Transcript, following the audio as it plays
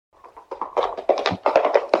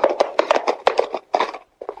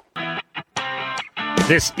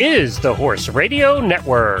This is the Horse Radio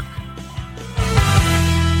Network.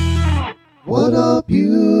 What a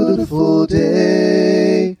beautiful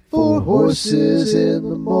day for horses in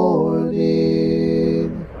the morning.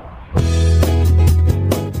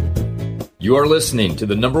 You are listening to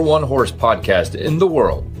the #1 horse podcast in the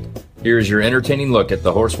world. Here's your entertaining look at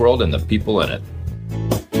the horse world and the people in it.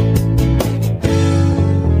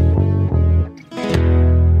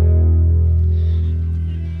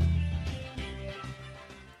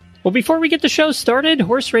 Well, before we get the show started,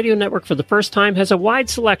 Horse Radio Network for the first time has a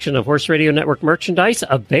wide selection of Horse Radio Network merchandise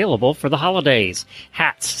available for the holidays.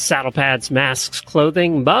 Hats, saddle pads, masks,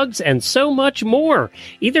 clothing, mugs, and so much more,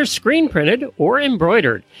 either screen printed or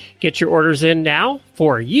embroidered. Get your orders in now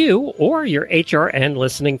for you or your HRN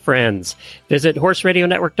listening friends. Visit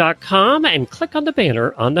horseradionetwork.com and click on the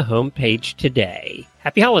banner on the homepage today.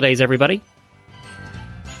 Happy holidays, everybody.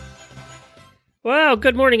 Well,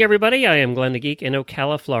 good morning, everybody. I am Glenn the Geek in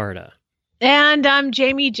Ocala, Florida. And I'm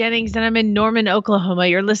Jamie Jennings, and I'm in Norman, Oklahoma.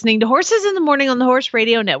 You're listening to Horses in the Morning on the Horse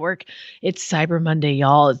Radio Network. It's Cyber Monday,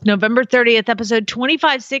 y'all. It's November 30th, episode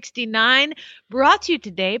 2569, brought to you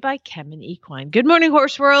today by Kemin Equine. Good morning,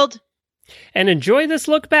 Horse World. And enjoy this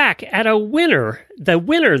look back at the winner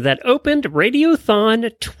that opened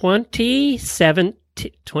Radiothon 2017?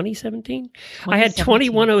 I had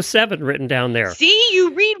 2107 written down there. See,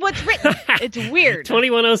 you read what's written. It's weird.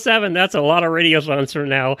 2107, that's a lot of radiothons from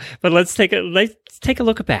now. But let's take a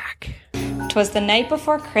look back. 'Twas the night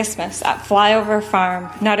before Christmas at Flyover Farm.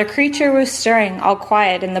 Not a creature was stirring, all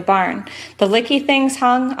quiet in the barn. The licky things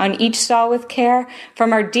hung on each stall with care.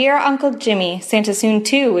 From our dear Uncle Jimmy, Santa soon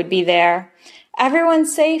too would be there.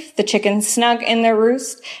 Everyone's safe, the chickens snug in their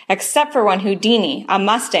roost, except for one Houdini, a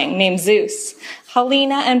Mustang named Zeus.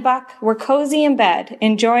 Helena and Buck were cozy in bed,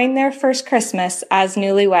 enjoying their first Christmas as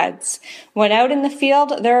newlyweds. When out in the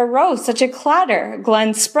field there arose such a clatter,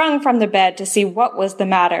 Glenn sprung from the bed to see what was the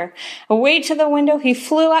matter. Away to the window he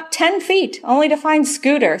flew up 10 feet, only to find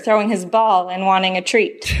Scooter throwing his ball and wanting a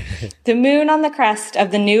treat. The moon on the crest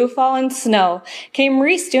of the new fallen snow came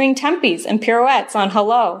Reese doing tempies and pirouettes on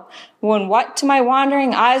hello. When what to my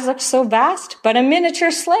wandering eyes looked so vast, but a miniature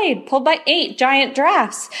sled pulled by 8 giant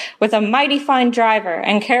drafts, with a mighty fine driver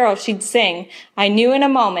and carols she'd sing. I knew in a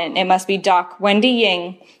moment it must be Doc Wendy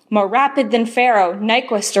Ying. More rapid than Pharaoh,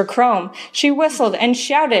 Nyquist, or Chrome, she whistled and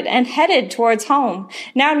shouted and headed towards home.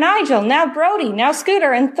 Now Nigel, now Brody, now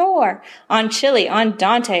Scooter and Thor. On Chili, on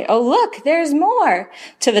Dante, oh look, there's more.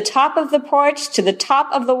 To the top of the porch, to the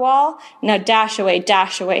top of the wall, now dash away,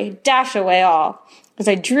 dash away, dash away all. As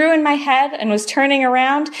I drew in my head and was turning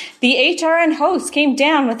around, the HRN host came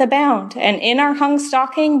down with a bound, and in our hung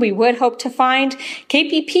stocking we would hope to find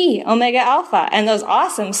KPP, Omega Alpha, and those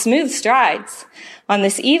awesome smooth strides. On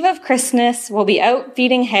this eve of Christmas, we'll be out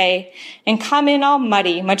feeding hay, and come in all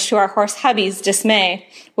muddy, much to our horse hubby's dismay.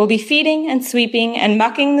 We'll be feeding and sweeping and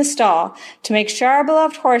mucking the stall to make sure our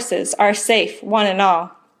beloved horses are safe, one and all.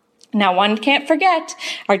 Now one can't forget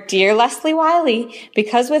our dear Leslie Wiley,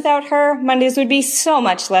 because without her, Mondays would be so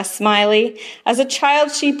much less smiley. As a child,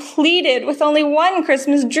 she pleaded with only one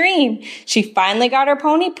Christmas dream. She finally got her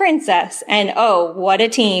pony Princess, and oh, what a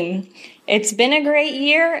team. It's been a great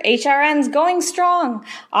year. HRN's going strong.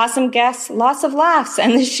 Awesome guests, lots of laughs,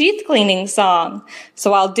 and the sheath cleaning song.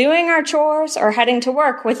 So while doing our chores or heading to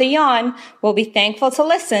work with a yawn, we'll be thankful to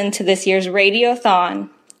listen to this year's Radiothon.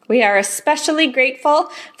 We are especially grateful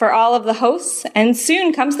for all of the hosts, and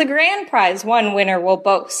soon comes the grand prize one winner will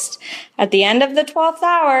boast. At the end of the 12th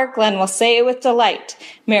hour, Glenn will say with delight,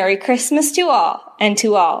 Merry Christmas to all, and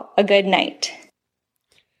to all a good night.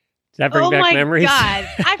 Does that bring back memories? Oh my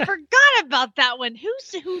God, I forgot about that one.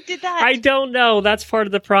 Who did that? I don't know. That's part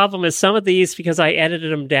of the problem is some of these, because I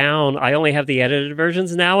edited them down, I only have the edited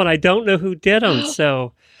versions now, and I don't know who did them,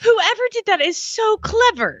 so... Whoever did that is so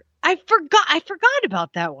clever. I forgot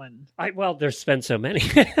about that one. Well, there's been so many.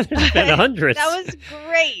 There's been hundreds. That was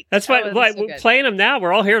great. That's why we're playing them now.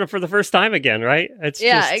 We're all here for the first time again, right?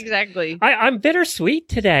 Exactly. I'm bittersweet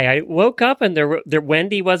today. I woke up and there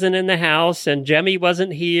Wendy wasn't in the house, and Jemmy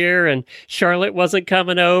wasn't here, and Charlotte wasn't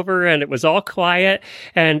coming over, and it was all quiet,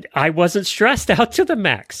 and I wasn't stressed out to the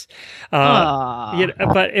max.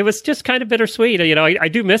 But it was just kind of bittersweet. I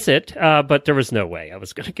do miss it, but there was no way I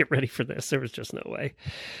was going to get ready for this. There was just no way.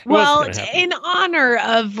 Well, in honor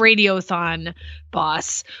of Radiothon,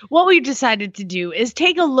 boss, what we've decided to do is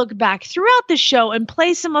take a look back throughout the show and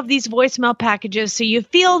play some of these voicemail packages so you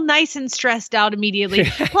feel nice and stressed out immediately.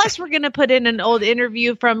 Plus, we're going to put in an old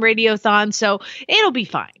interview from Radiothon, so it'll be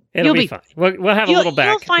fine. It'll be fine. We'll have a little back.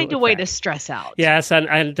 You'll find a way to stress out. Yes,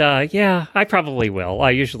 and yeah, I probably will.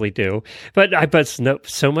 I usually do. But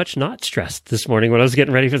so much not stressed this morning when I was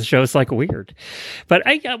getting ready for the show. It's like weird. But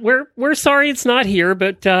we're sorry it's not here,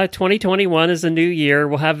 but 2021 is a new year.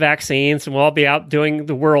 We'll have vaccines and we'll all be out doing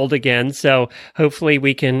the world again. So hopefully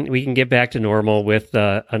we can get back to normal with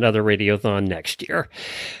another Radiothon next year.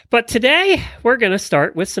 But today we're going to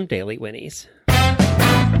start with some Daily Winnies.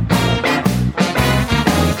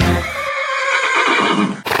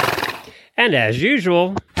 And as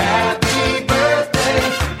usual, Happy birthday,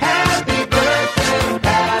 happy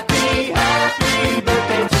birthday, happy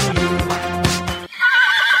birthday to you.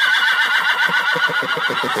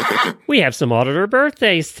 we have some auditor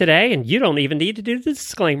birthdays today, and you don't even need to do the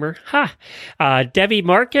disclaimer. Debbie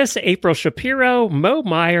Marcus, April Shapiro, Mo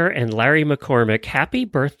Meyer, and Larry McCormick. Happy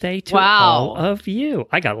birthday to all of you.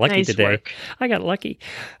 I got lucky today. Work. I got lucky.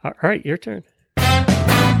 All right, your turn.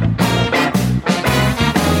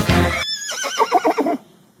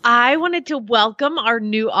 I wanted to welcome our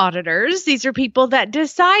new auditors. These are people that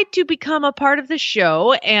decide to become a part of the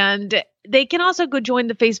show, and they can also go join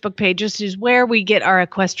the Facebook page. This is where we get our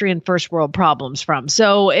equestrian first world problems from.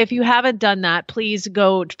 So if you haven't done that, please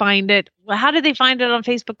go find it. How did they find it on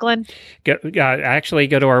Facebook, Glenn? Actually,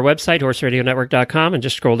 go to our website, horseradionetwork.com, and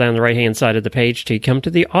just scroll down the right-hand side of the page till you come to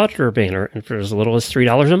the auditor banner. And for as little as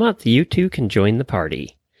 $3 a month, you too can join the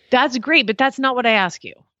party. That's great, but that's not what I ask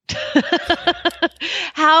you.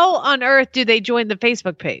 How on earth do they join the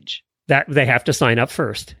Facebook page? That they have to sign up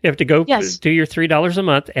first. You have to go do your $3 a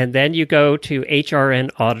month, and then you go to HRN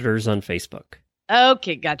Auditors on Facebook.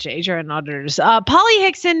 Okay, gotcha. HRN Auditors. Polly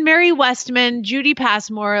Hickson, Mary Westman, Judy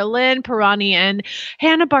Passmore, Lynn Pirani, and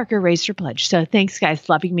Hannah Barker raised her pledge. So thanks, guys.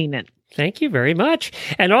 Slapping me in. Thank you very much.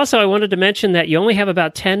 And also, I wanted to mention that you only have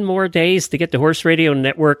about 10 more days to get the Horse Radio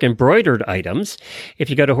Network embroidered items. If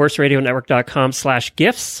you go to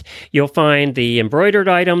horseradionetwork.com/gifts, you'll find the embroidered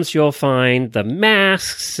items. You'll find the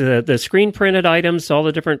masks, the screen printed items, all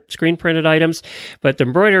the different screen printed items. But the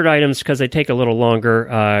embroidered items, because they take a little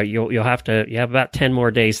longer, you have about 10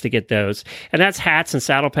 more days to get those. And that's hats and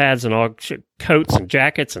saddle pads and all coats and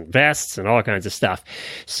jackets and vests and all kinds of stuff.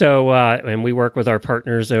 So, and we work with our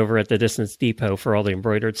partners over at the Distance Depot for all the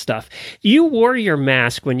embroidered stuff. You wore your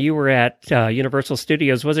mask when you were at Universal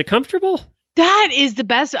Studios. Was it comfortable? That is the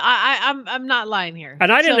best. I'm not lying here.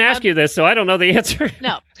 And I didn't ask you this, so I don't know the answer.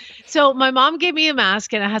 No. So my mom gave me a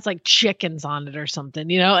mask and it has like chickens on it or something,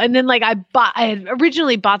 you know? And then like I had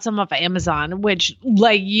originally bought some off of Amazon, which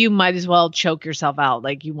like you might as well choke yourself out.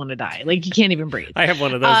 Like you want to die. Like you can't even breathe. I have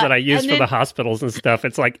one of those that I use for the hospitals and stuff.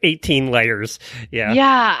 It's like 18 layers. Yeah.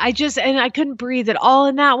 Yeah. And I couldn't breathe at all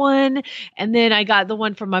in that one. And then I got the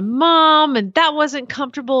one from my mom and that wasn't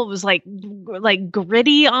comfortable. It was like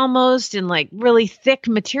gritty almost and like really thick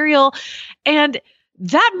material. And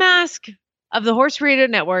that mask of the Horse Radio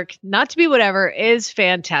Network, not to be whatever, is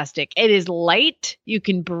fantastic. It is light. You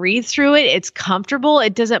can breathe through it. It's comfortable.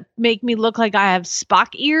 It doesn't make me look like I have Spock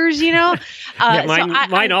ears, you know?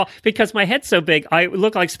 Mine all, because my head's so big, I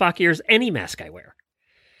look like Spock ears any mask I wear.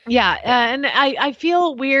 Yeah, and I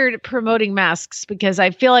feel weird promoting masks because I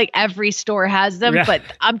feel like every store has them, but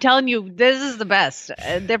I'm telling you, this is the best.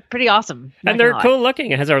 They're pretty awesome. And they're cool looking.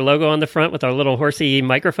 It has our logo on the front with our little horsey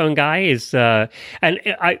microphone guy.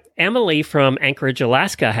 Emily from Anchorage,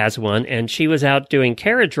 Alaska has one, and she was out doing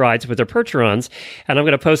carriage rides with her Percherons, and I'm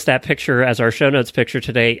going to post that picture as our show notes picture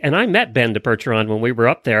today. And I met Ben de Percheron when we were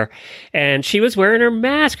up there, and she was wearing her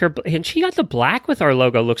mask, and she got the black with our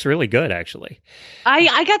logo. Looks really good, actually.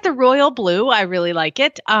 I got the royal blue. I really like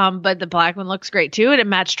it. But the black one looks great too. And it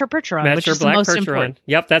matched her Percheron, which is the most important.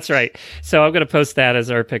 Yep, that's right. So I'm going to post that as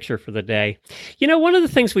our picture for the day. You know, one of the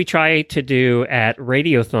things we try to do at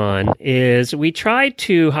Radiothon is we try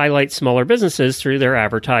to highlight smaller businesses through their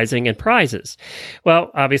advertising and prizes. Well,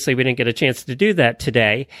 obviously we didn't get a chance to do that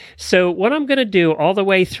today. So what I'm going to do all the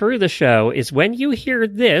way through the show is when you hear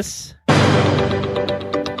this.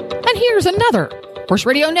 And here's another Horse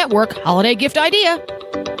Radio Network holiday gift idea.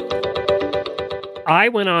 I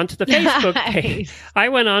went on to the Facebook page. I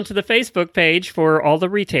went on to the Facebook page for all the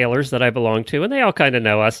retailers that I belong to, and they all kind of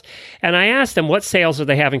know us. And I asked them what sales are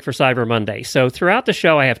they having for Cyber Monday. So throughout the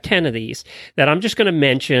show, I have 10 of these that I'm just going to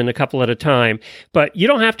mention a couple at a time. But you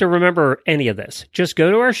don't have to remember any of this. Just go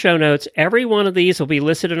to our show notes. Every one of these will be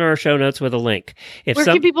listed in our show notes with a link. Where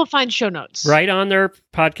can people find show notes? Right on their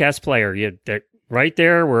podcast player. right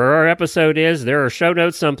there where our episode is. There are show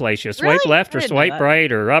notes someplace. You swipe Really? left I or didn't know swipe that.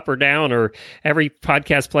 right or up or down, or every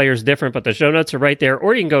podcast player is different, but the show notes are right there.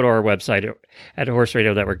 Or you can go to our website at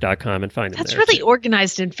horseradionetwork.com and find them That's there. really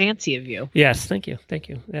organized and fancy of you. Yes, thank you.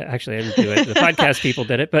 Actually, I didn't do it. The podcast people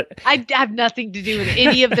did it, but I have nothing to do with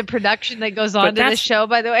any of the production that goes on to that's- this show,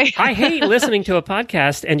 by the way. I hate listening to a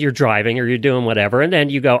podcast and you're driving or you're doing whatever, and then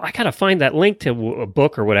you go, I got to find that link to a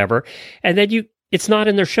book or whatever, and then it's not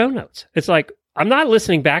in their show notes. It's like, I'm not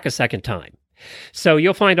listening back a second time. So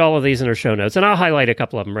you'll find all of these in our show notes, and I'll highlight a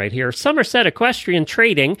couple of them right here. Somerset Equestrian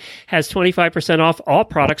Trading has 25% off all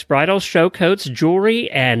products, bridles, show coats, jewelry,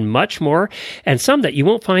 and much more, and some that you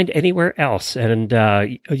won't find anywhere else. And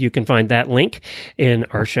you can find that link in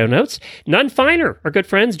our show notes. None Finer, our good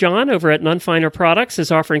friends John over at None Finer Products,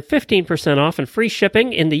 is offering 15% off and free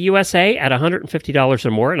shipping in the USA at $150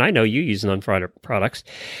 or more. And I know you use None Finer products,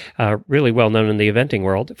 really well known in the eventing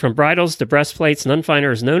world. From bridles to breastplates, None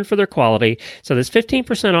Finer is known for their quality. So there's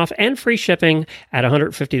 15% off and free shipping at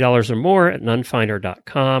 $150 or more at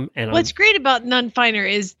nunefiner.com. And What's great about None Finer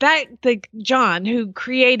is that the John who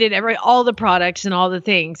created all the products and all the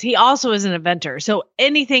things, he also is an inventor. So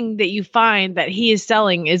anything that you find that he is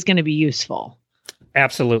selling is going to be useful.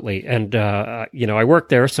 Absolutely. And, I work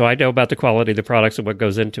there, so I know about the quality of the products and what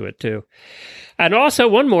goes into it, too. And also,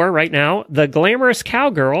 one more right now, the Glamorous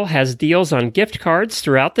Cowgirl has deals on gift cards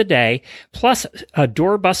throughout the day, plus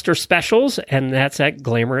doorbuster specials, and that's at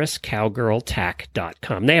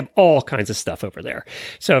glamorouscowgirltack.com. They have all kinds of stuff over there.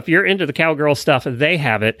 So if you're into the cowgirl stuff, they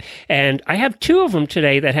have it. And I have 2 of them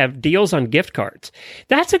today that have deals on gift cards.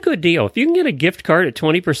 That's a good deal. If you can get a gift card at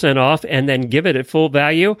 20% off and then give it at full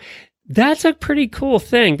value, that's a pretty cool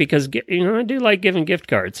thing because, I do like giving gift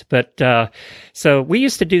cards. But so we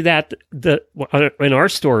used to do that in our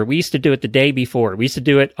store. We used to do it the day before. We used to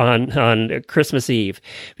do it on Christmas Eve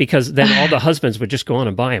because then all the husbands would just go on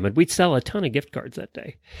and buy them. And we'd sell a ton of gift cards that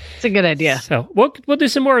day. It's a good idea. So we'll do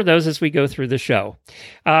some more of those as we go through the show.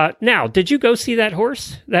 Now, did you go see that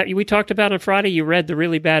horse that we talked about on Friday? You read the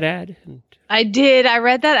really bad ad? I did. I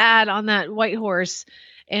read that ad on that white horse,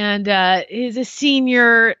 and he's a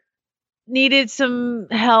senior, needed some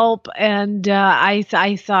help, and I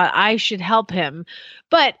thought I should help him,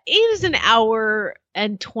 but he was an hour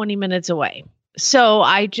and 20 minutes away. So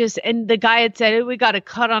and the guy had said, we got a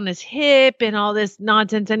cut on his hip and all this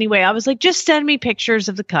nonsense anyway. I was like, just send me pictures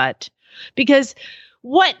of the cut, because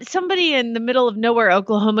what somebody in the middle of nowhere,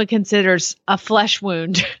 Oklahoma, considers a flesh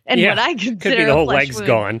wound, and what I consider could be the whole leg's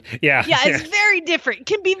gone. Yeah, it's very different. It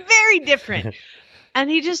can be very different. And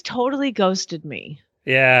he just totally ghosted me.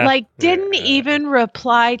 Yeah. Didn't even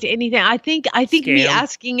reply to anything. I think me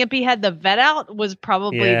asking if he had the vet out was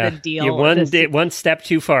probably the deal. You one step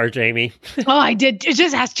too far, Jamie. Oh, I did. It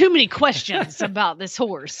just asked too many questions about this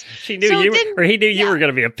horse. He knew he knew you were going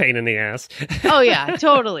to be a pain in the ass. Oh yeah,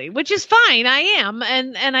 totally. Which is fine. I am,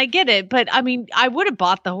 and I get it. But I mean, I would have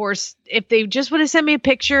bought the horse if they just would have sent me a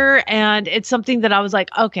picture, and it's something that I was like,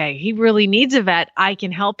 okay, he really needs a vet. I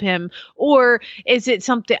can help him. Or is it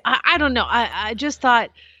something? I don't know. I just thought,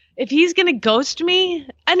 if he's going to ghost me,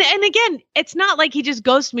 and again, it's not like he just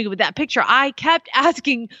ghosted me with that picture. I kept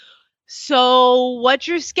asking, so what's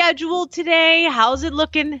your schedule today? How's it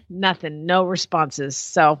looking? Nothing, no responses.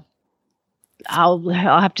 So I'll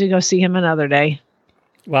have to go see him another day.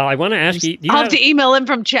 Well, I want to ask you. I'll have to email him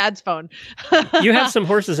from Chad's phone. You have some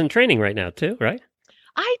horses in training right now too, right?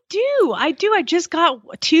 I do. I just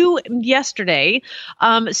got 2 yesterday.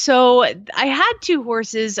 So I had 2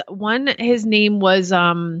 horses. One, his name was,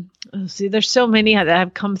 there's so many that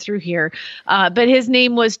have come through here. But his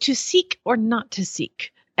name was To Seek or Not to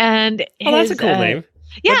Seek. And that's a cool name.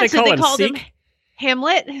 Yeah. So they called him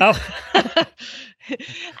Hamlet. Oh.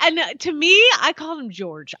 And to me, I called him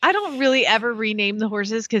George. I don't really ever rename the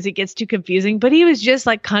horses because it gets too confusing, but he was just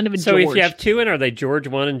like kind of a George. So if you have 2 in, are they George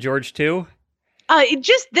 1 and George 2?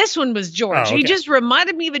 This one was George. Oh, okay. He just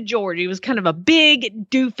reminded me of a George. He was kind of a big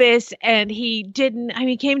doofus, and he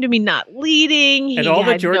came to me not leading. And all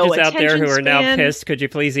the Georges out there who are now pissed, could you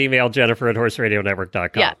please email Jennifer at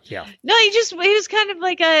horseradionetwork.com? Yeah. No, he was kind of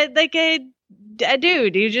like a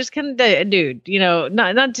dude. He was just kind of a dude,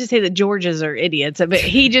 not to say that Georges are idiots, but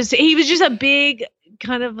he was just a big,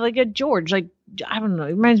 kind of like a George, like, I don't know.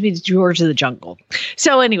 It reminds me of George of the Jungle.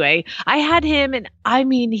 So anyway, I had him, and I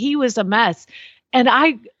mean, he was a mess. And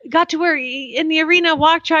I got to where in the arena,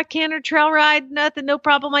 walk, track, canter, trail ride, nothing, no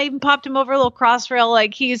problem. I even popped him over a little cross rail.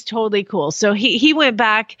 Like, he's totally cool. So he went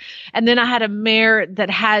back, and then I had a mare that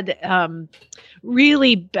had,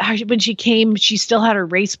 really, when she came, she still had her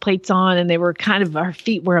race plates on, and they were her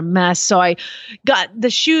feet were a mess. So I got the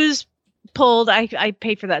shoes pulled. I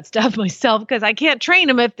pay for that stuff myself because I can't train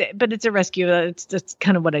them but it's a rescue. It's just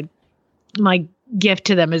kind of my gift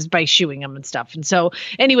to them is by shoeing them and stuff. And so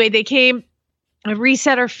anyway, they came, I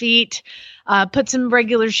reset her feet, put some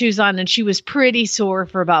regular shoes on, and she was pretty sore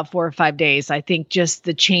for about 4 or 5 days. I think just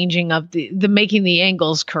the changing of the making the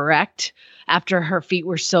angles correct after her feet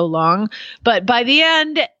were so long. But by the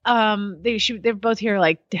end, they're both here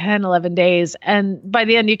like 10, 11 days. And by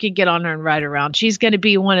the end, you could get on her and ride around. She's going to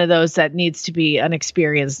be one of those that needs to be an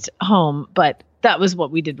experienced home, but that was what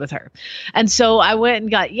we did with her. And so I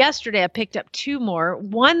went and yesterday, I picked up 2 more,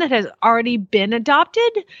 one that has already been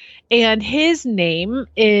adopted, and his name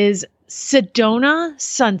is Sedona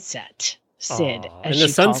Sunset. Sid. And the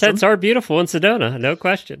sunsets are beautiful in Sedona, no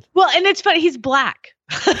question. Well, and it's funny, he's black.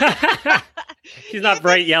 He's not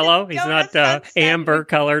bright yellow. He's not amber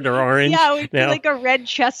colored or orange. Yeah, like a red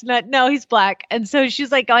chestnut. No, he's black. And so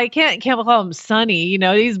she's like, oh, I can't call him Sonny.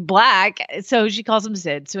 He's black. So she calls him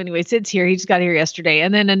Sid. So anyway, Sid's here. He just got here yesterday.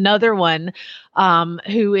 And then another one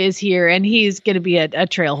who is here, and he's going to be a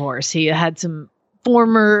trail horse. He had some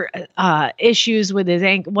former issues with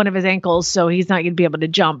one of his ankles, so he's not going to be able to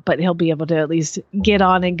jump, but he'll be able to at least get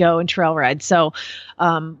on and go and trail ride. So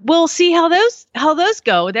we'll see how those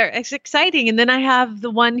go. It's exciting. And then I have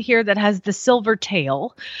the one here that has the silver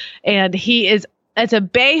tail, and it's a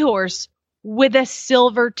bay horse with a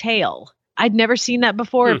silver tail. I'd never seen that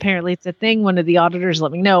before. Apparently it's a thing. One of the auditors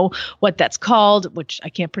let me know what that's called, which I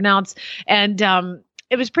can't pronounce. And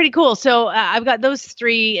it was pretty cool. So I've got those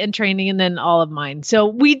 3 in training and then all of mine. So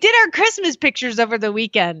we did our Christmas pictures over the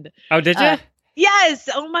weekend. Oh, did you? Yes.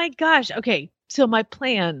 Oh my gosh. Okay. So my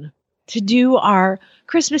plan to do our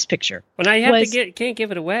Christmas picture. Well, now you have can't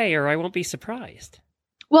give it away or I won't be surprised.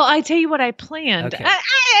 Well, I tell you what I planned. Okay.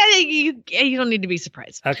 You don't need to be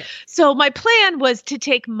surprised. Okay. So my plan was to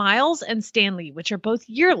take Miles and Stanley, which are both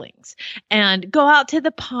yearlings, and go out to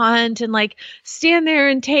the pond and like stand there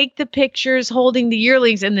and take the pictures holding the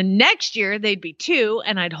yearlings. And the next year they'd be 2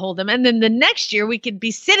 and I'd hold them. And then the next year we could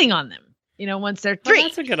be sitting on them, once they're 3. Oh,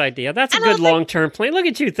 that's a good idea. That's a good long-term plan. Look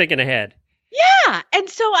at you thinking ahead. Yeah. And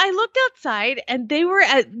so I looked outside and they were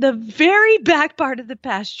at the very back part of the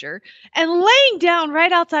pasture, and laying down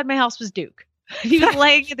right outside my house was Duke. He was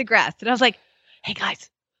laying in the grass, and I was like, hey guys,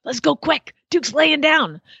 let's go quick. Duke's laying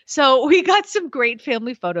down. So we got some great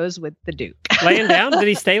family photos with the Duke. Laying down? Did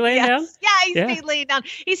he stay laying down? Yeah, he stayed laying down.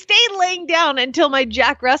 He stayed laying down until my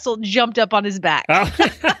Jack Russell jumped up on his back. Oh.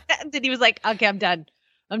 And then he was like, okay, I'm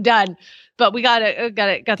done. But we got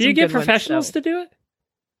Do you get professionals to do it?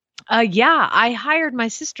 Yeah, I hired my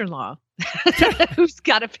sister-in-law who's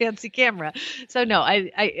got a fancy camera. So no,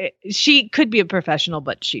 she could be a professional,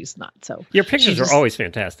 but she's not. So your pictures are always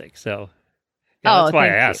fantastic. So that's why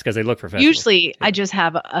I asked, because they look professional. Usually I just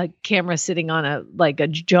have a camera sitting on a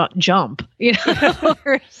jump,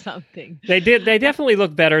 or something. They definitely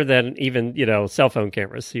look better than even, cell phone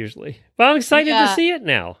cameras usually. Well, I'm excited to see it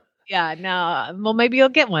now. Yeah, no. Well, maybe you'll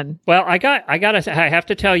get one. Well, I have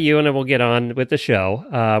to tell you, and then we'll get on with the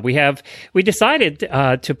show. We decided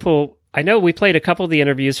to pull. I know we played a couple of the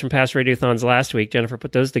interviews from past Radiothons last week. Jennifer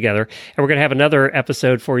put those together, and we're going to have another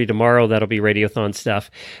episode for you tomorrow. That'll be Radiothon stuff.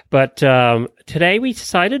 But today we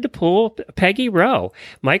decided to pull Peggy Rowe,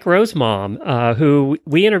 Mike Rowe's mom, who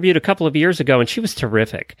we interviewed a couple of years ago, and she was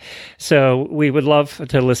terrific. So we would love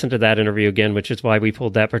to listen to that interview again, which is why we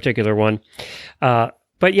pulled that particular one.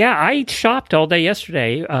 But yeah, I shopped all day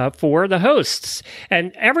yesterday for the hosts,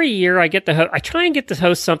 and every year I try and get the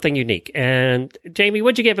host something unique. And Jamie,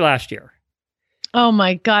 what'd you get last year? Oh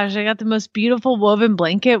my gosh, I got the most beautiful woven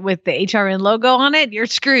blanket with the HRN logo on it. You're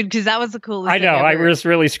screwed because that was the coolest. I know. I was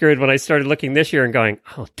really screwed when I started looking this year and going,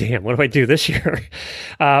 oh damn, what do I do this year?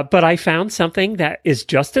 But I found something that is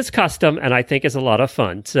just as custom and I think is a lot of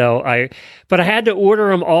fun. But I had to order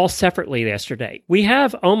them all separately yesterday. We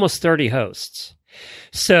have almost 30 hosts.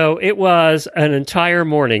 So it was an entire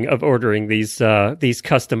morning of ordering these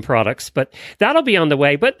custom products, but that'll be on the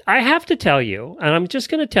way. But I have to tell you, and I'm just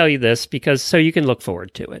going to tell you this so you can look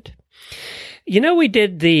forward to it. We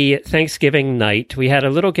did the Thanksgiving night. We had a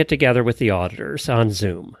little get together with the auditors on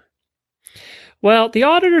Zoom. Well, the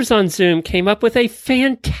auditors on Zoom came up with a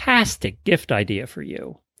fantastic gift idea for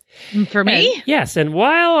you. For me? Yes. And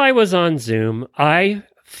while I was on Zoom, I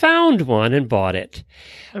found one and bought it.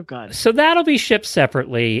 Oh, God. So that'll be shipped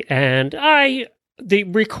separately. And the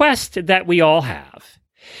request that we all have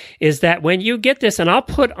is that when you get this, and I'll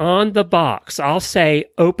put on the box, I'll say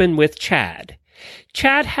open with Chad.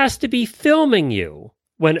 Chad has to be filming you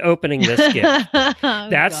when opening this gift.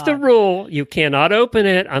 That's the rule. You cannot open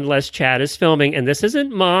it unless Chad is filming. And this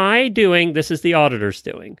isn't my doing. This is the auditor's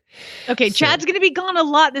doing. Okay, so, Chad's going to be gone a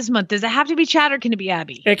lot this month. Does it have to be Chad or can it be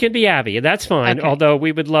Abby? It can be Abby. That's fine. Okay. Although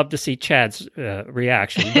we would love to see Chad's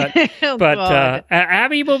reaction. But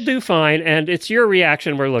Abby will do fine. And it's your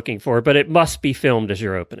reaction we're looking for. But it must be filmed as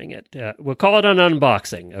you're opening it. We'll call it an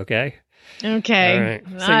unboxing. Okay? Okay. All right.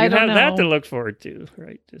 So you have that to look forward to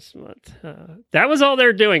right this month. That was all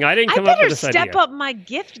they're doing. I didn't come up with this idea. I better step up my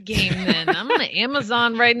gift game then. I'm on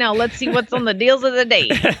Amazon right now. Let's see what's on the deals of the day.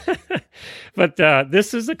 But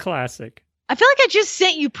this is a classic. I feel like I just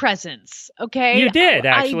sent you presents. Okay. You did,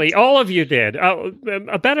 actually. All of you did.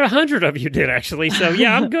 About 100 of you did, actually. So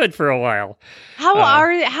yeah, I'm good for a while.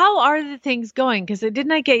 How are the things going? Because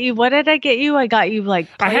didn't I get you? What did I get you? I got you like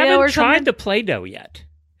Play-Doh I haven't or tried something? the Play-Doh yet.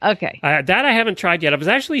 Okay. That I haven't tried yet. I was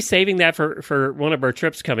actually saving that for one of our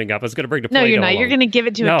trips coming up. I was going to bring the Play-Doh. No, you're not. Along. You're going to give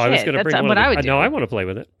it to a kid. I was going to bring what I would do. No, I want to play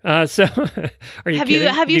with it. So, are you have kidding?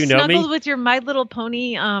 Have you snuggled me? with your My Little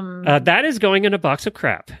Pony? That is going in a box of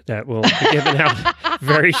crap that will be given out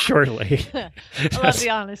very shortly. I love the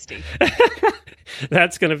honesty.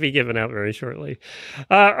 That's going to be given out very shortly.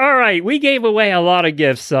 All right. We gave away a lot of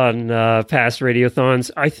gifts on past Radiothons.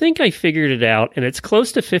 I think I figured it out, and it's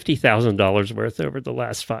close to $50,000 worth over the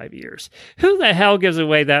last 5 years. Who the hell gives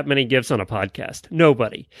away that many gifts on a podcast?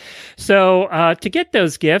 Nobody. So to get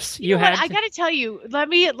those gifts, I got to tell you, let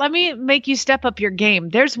me make you step up your game.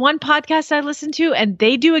 There's one podcast I listen to, and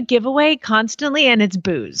they do a giveaway constantly, and it's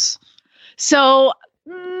booze. So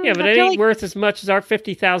yeah, but it ain't worth as much as our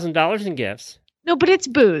 $50,000 in gifts. No, but it's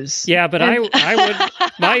booze. Yeah, but I would.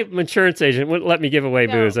 My insurance agent wouldn't let me give away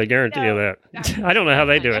booze. I guarantee you that. No. I don't know how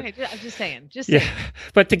they do it. Okay, I'm just saying. Yeah,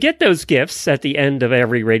 but to get those gifts at the end of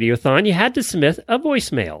every Radiothon, you had to submit a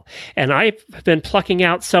voicemail, and I've been plucking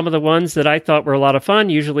out some of the ones that I thought were a lot of fun.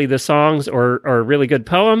 Usually the songs or really good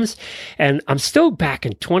poems, and I'm still back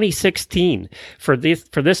in 2016 for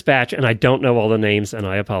this batch, and I don't know all the names, and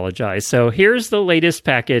I apologize. So here's the latest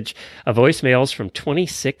package of voicemails from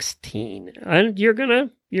 2016. And you're gonna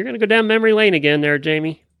go down memory lane again there,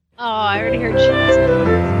 Jamie. Oh, I already heard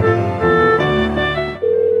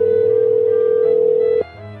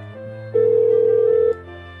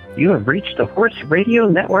You have reached the Horse Radio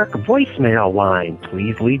Network voicemail line.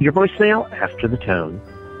 Please leave your voicemail after the tone.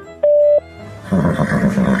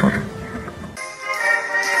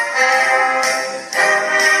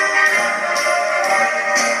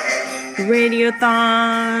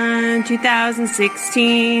 Radiothon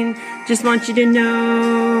 2016. Just want you to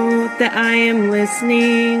know that I am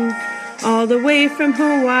listening. All the way from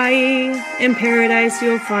Hawaii. In paradise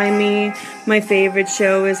you'll find me. My favorite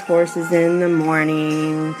show is Horses in the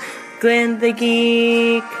Morning. Glenn the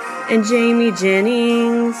Geek and Jamie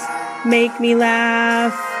Jennings make me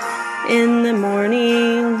laugh in the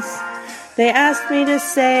mornings. They asked me to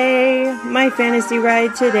say my fantasy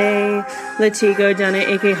ride today. Latigo done it,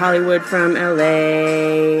 AK Hollywood from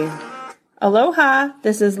LA. Aloha,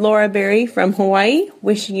 this is Laura Berry from Hawaii,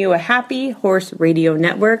 wishing you a happy Horse Radio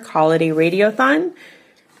Network Holiday Radiothon.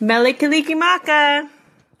 Mele Kalikimaka!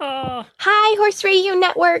 Hi, Horse Radio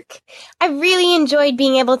Network. I really enjoyed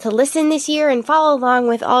being able to listen this year and follow along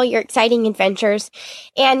with all your exciting adventures.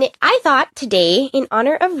 And I thought today, in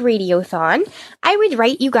honor of Radiothon, I would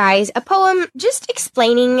write you guys a poem just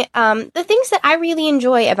explaining the things that I really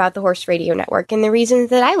enjoy about the Horse Radio Network and the reasons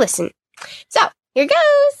that I listen. So, here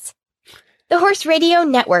goes! The Horse Radio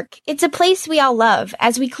Network. It's a place we all love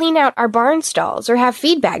as we clean out our barn stalls or have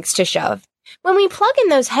feed bags to shove. When we plug in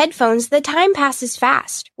those headphones, the time passes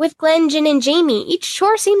fast. With Glenn, Jen, and Jamie, each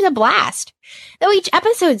chore seems a blast. Though each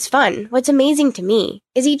episode's fun, what's amazing to me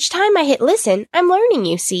is each time I hit listen, I'm learning,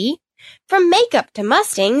 you see. From makeup to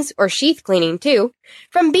Mustangs, or sheath cleaning too.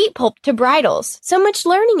 From beet pulp to bridles, so much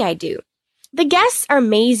learning I do. The guests are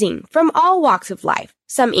amazing, from all walks of life.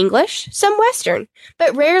 Some English, some Western,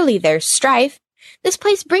 but rarely there's strife. This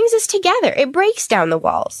place brings us together, it breaks down the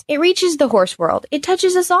walls. It reaches the horse world, it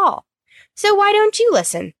touches us all. So why don't you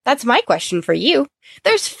listen? That's my question for you.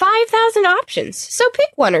 There's 5,000 options, so pick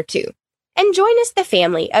one or two. And join us, the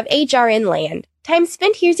family of HRN Land. Time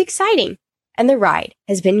spent here's exciting, and the ride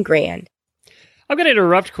has been grand. I'm going to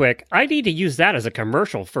interrupt quick. I need to use that as a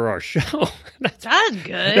commercial for our show. That's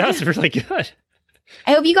good. That's really good.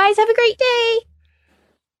 I hope you guys have a great day.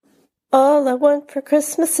 All I want for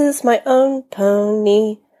Christmas is my own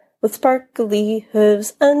pony with sparkly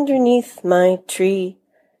hooves underneath my tree.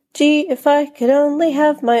 Gee, if I could only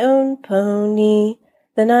have my own pony,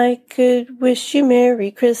 then I could wish you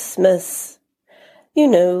Merry Christmas. You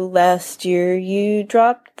know, last year you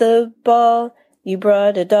dropped the ball You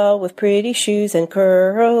brought a doll with pretty shoes and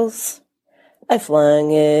curls. I flung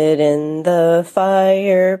it in the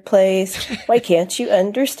fireplace. Why can't you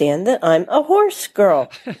understand that I'm a horse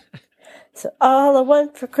girl? So all I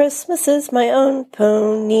want for Christmas is my own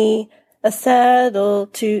pony, a saddle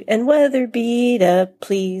too, and weather beat up,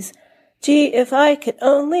 please. Gee, if I could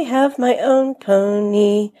only have my own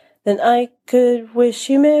pony, then I could wish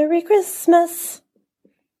you Merry Christmas.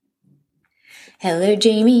 Hello,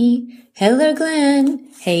 Jamie. Hello, Glenn.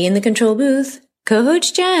 Hey, in the control booth,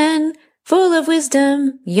 Coach Jen. Full of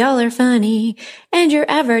wisdom, y'all are funny, and your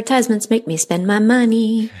advertisements make me spend my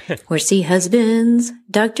money. Horsey husbands,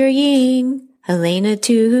 Dr. Ying, Helena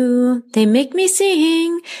too, they make me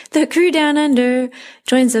sing. The crew down under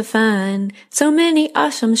joins the fun. So many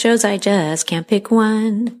awesome shows, I just can't pick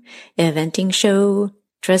one. Eventing show,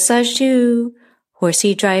 dressage too,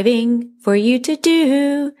 horsey driving for you to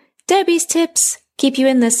do. Debbie's tips keep you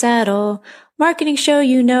in the saddle. Marketing show,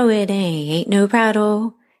 you know it ain't no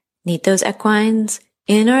prattle. Need those equines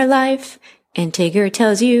in our life, and Tigger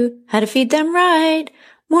tells you how to feed them right.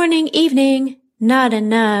 Morning, evening, not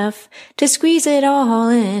enough to squeeze it all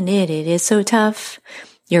in. It is so tough.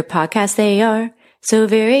 Your podcasts, they are so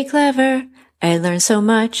very clever. I learned so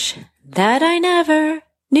much that I never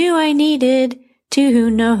knew I needed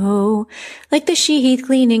to know, like the sheath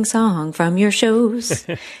cleaning song from your shows.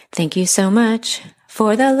 Thank you so much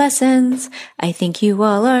for the lessons. I think you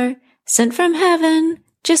all are sent from heaven.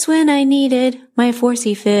 Just when I needed my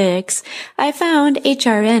Horsey fix, I found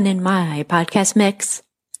HRN in my podcast mix.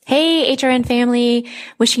 Hey, HRN family,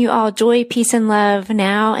 wishing you all joy, peace, and love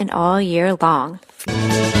now and all year long.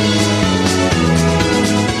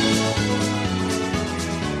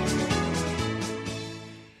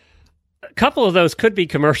 A couple of those could be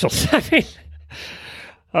commercials. I mean,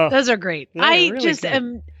 those are great. I really just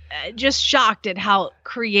am just shocked at how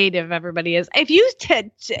creative everybody is. If you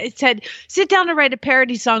said, sit down and write a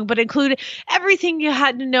parody song, but include everything you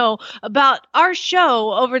had to know about our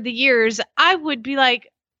show over the years, I would be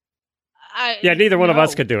like, neither one of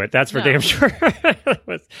us could do it. That's for damn sure.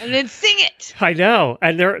 And then sing it. I know.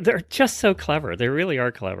 And they're just so clever. They really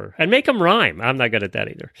are clever. And make them rhyme. I'm not good at that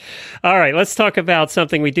either. All right, let's talk about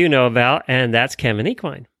something we do know about, and that's Kemin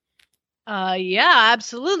Equine. Yeah,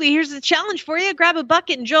 absolutely. Here's the challenge for you. Grab a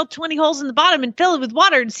bucket and drill 20 holes in the bottom and fill it with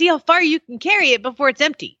water and see how far you can carry it before it's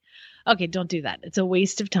empty. Okay, don't do that. It's a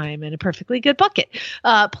waste of time and a perfectly good bucket.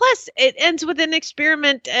 Plus, it ends with an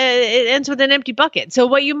experiment. It ends with an empty bucket. So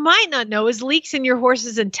what you might not know is leaks in your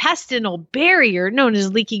horse's intestinal barrier, known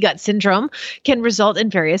as leaky gut syndrome, can result in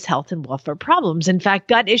various health and welfare problems. In fact,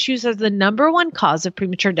 gut issues are the number one cause of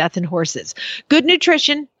premature death in horses. Good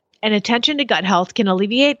nutrition and attention to gut health can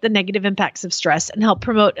alleviate the negative impacts of stress and help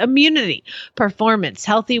promote immunity, performance,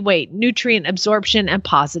 healthy weight, nutrient absorption, and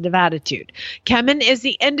positive attitude. Kemin is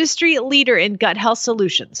the industry leader in gut health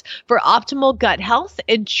solutions. For optimal gut health,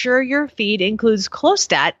 ensure your feed includes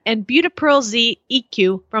Clostat and Butapearl Z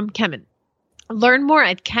EQ from Kemin. Learn more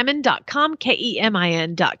at kemin.com,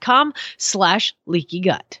 kemin.com/leaky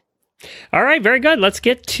gut. All right, very good. Let's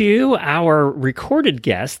get to our recorded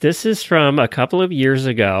guest. This is from a couple of years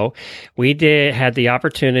ago. We had the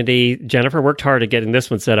opportunity, Jennifer worked hard at getting this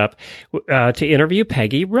one set up, to interview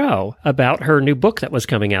Peggy Rowe about her new book that was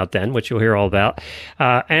coming out then, which you'll hear all about.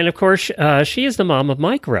 And of course, she is the mom of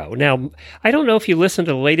Mike Rowe. Now, I don't know if you listened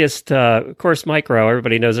to the latest, of course, Mike Rowe,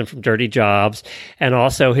 everybody knows him from Dirty Jobs, and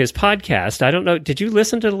also his podcast. I don't know, did you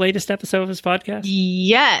listen to the latest episode of his podcast?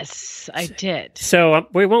 Yes, I did. So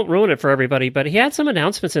we won't ruin it for everybody, but he had some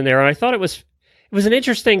announcements in there, and I thought it was an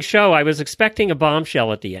interesting show. I was expecting a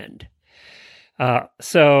bombshell at the end.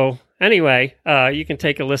 So anyway, you can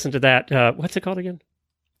take a listen to that. What's it called again?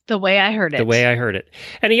 The Way I Heard It. The Way I Heard It.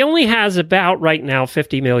 And he only has about right now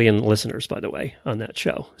 50 million listeners, by the way, on that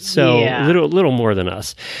show. So a little more than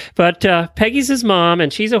us. But Peggy's his mom,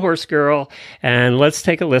 and she's a horse girl. And let's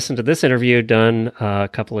take a listen to this interview done a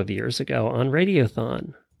couple of years ago on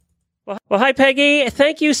Radiothon. Well, hi, Peggy.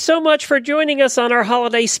 Thank you so much for joining us on our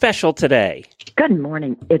holiday special today. Good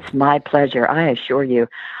morning. It's my pleasure, I assure you.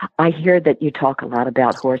 I hear that you talk a lot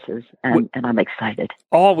about horses, and I'm excited.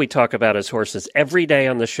 All we talk about is horses every day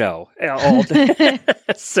on the show. All day.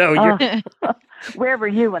 So you're... Where were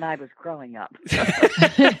you when I was growing up?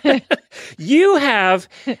 You have,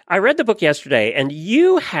 I read the book yesterday, and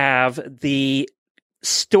you have the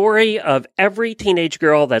story of every teenage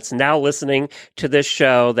girl that's now listening to this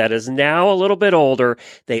show that is now a little bit older.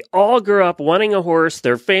 They all grew up wanting a horse.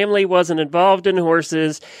 Their family wasn't involved in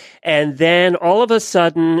horses. And then all of a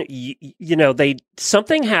sudden,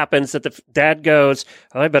 something happens that the dad goes,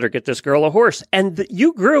 I better get this girl a horse. And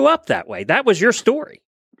you grew up that way. That was your story.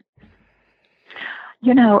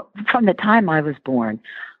 From the time I was born,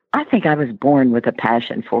 I think I was born with a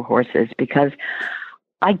passion for horses because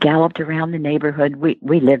I galloped around the neighborhood. We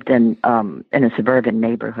lived in a suburban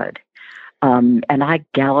neighborhood. And I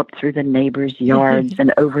galloped through the neighbors' yards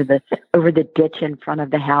and over the ditch in front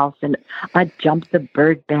of the house, and I jumped the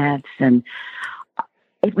bird baths, and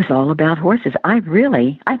it was all about horses. I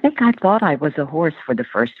think I thought I was a horse for the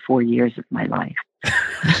first 4 years of my life.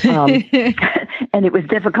 And it was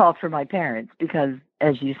difficult for my parents because,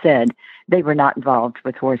 as you said, they were not involved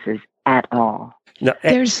with horses at all. No,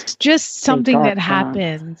 there's just something that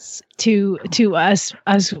happens to us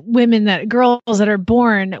women, girls that are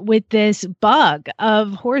born with this bug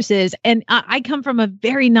of horses. And I come from a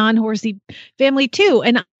very non-horsey family too.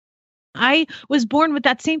 And I was born with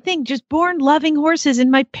that same thing, just born loving horses.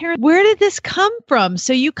 And my parents, where did this come from?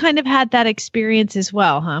 So you kind of had that experience as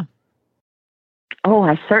well, huh? Oh,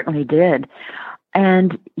 I certainly did.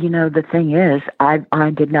 And, the thing is,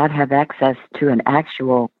 I did not have access to an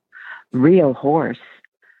actual real horse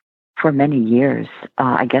for many years.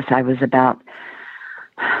 I guess I was about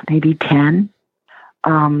maybe 10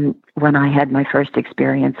 when I had my first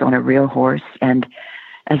experience on a real horse. And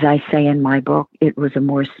as I say in my book, it was a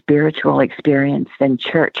more spiritual experience than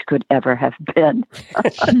church could ever have been.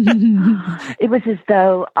 It was as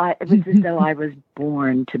though I was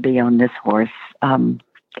born to be on this horse.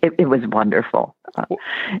 It was wonderful. It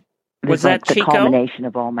was like that the Chico? Culmination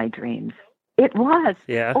of all my dreams. It was.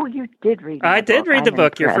 Yeah. Oh, you did read. I did read the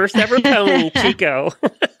book. Your first ever pony, Chico.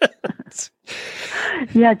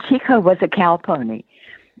 Yeah, Chico was a cow pony,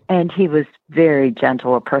 and he was very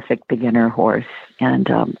gentle, a perfect beginner horse, and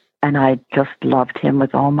I just loved him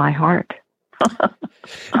with all my heart.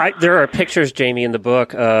 There are pictures, Jamie, in the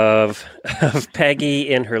book of Peggy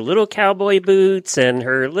in her little cowboy boots and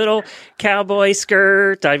her little cowboy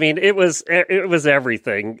skirt. I mean, it was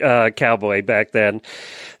everything cowboy back then.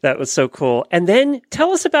 That was so cool. And then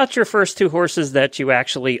tell us about your first two horses that you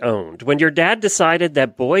actually owned. When your dad decided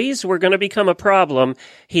that boys were going to become a problem,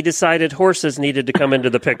 he decided horses needed to come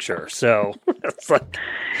into the picture. So it's like...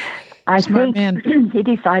 I think he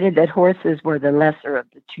decided that horses were the lesser of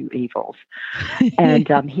the two evils.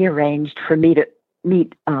 And he arranged for me to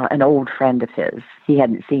meet an old friend of his he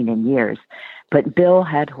hadn't seen in years. But Bill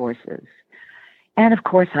had horses. And, of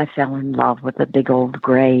course, I fell in love with a big old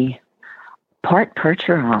gray part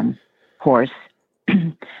Percheron horse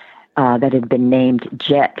that had been named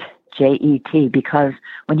Jet, Jet, because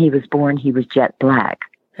when he was born, he was jet black.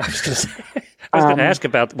 I was going to ask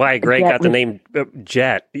about why Gray got the name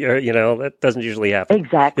Jet. That doesn't usually happen.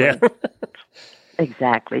 Exactly. Yeah.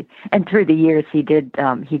 Exactly. And through the years, he did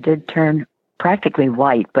turn practically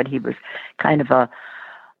white, but he was kind of a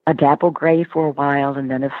dapple gray for a while, and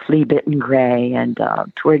then a flea-bitten gray, and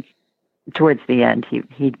towards the end,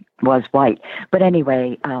 he was white. But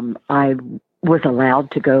anyway, I was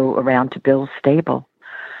allowed to go around to Bill's stable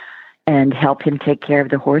and help him take care of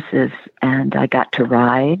the horses, and I got to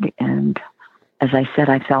ride, and as I said,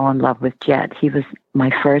 I fell in love with Jet. He was my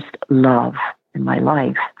first love in my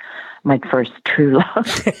life, my first true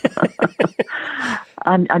love.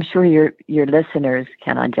 I'm sure your listeners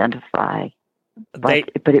can identify, but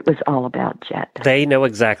it was all about Jet. They know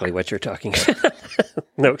exactly what you're talking about.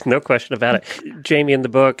 No question about it. Jamie, in the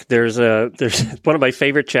book, there's one of my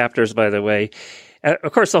favorite chapters, by the way.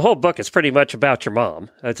 Of course, the whole book is pretty much about your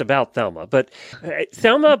mom. It's about Thelma. But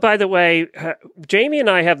Thelma, by the way, Jamie and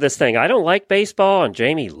I have this thing. I don't like baseball, and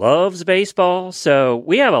Jamie loves baseball. So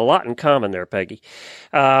we have a lot in common there, Peggy.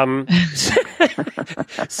 So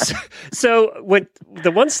when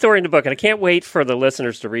the one story in the book, and I can't wait for the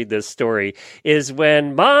listeners to read this story, is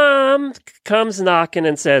when Mom comes knocking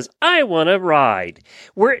and says, I want to ride.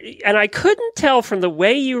 And I couldn't tell from the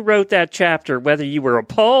way you wrote that chapter whether you were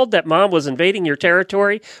appalled that Mom was invading your territory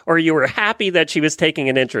or you were happy that she was taking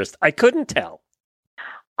an interest. I couldn't tell.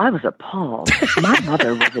 I was appalled. My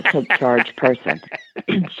mother was a take charge person.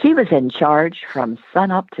 She was in charge from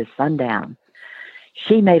sun up to sundown.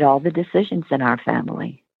 She made all the decisions in our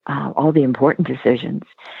family, all the important decisions.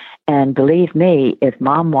 And believe me, if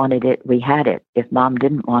Mom wanted it, we had it. If Mom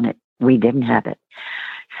didn't want it, we didn't have it.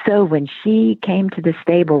 So when she came to the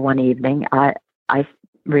stable one evening, I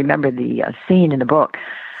remember the scene in the book.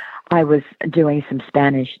 I was doing some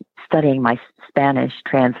Spanish, studying my Spanish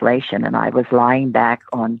translation, and I was lying back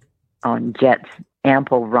on Jet's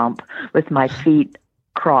ample rump with my feet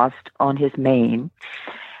crossed on his mane.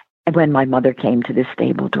 And when my mother came to the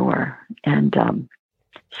stable door, and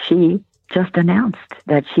she just announced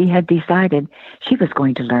that she had decided she was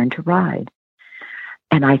going to learn to ride.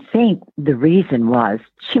 And I think the reason was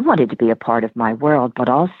she wanted to be a part of my world, but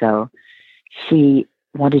also she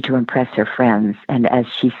wanted to impress her friends. And as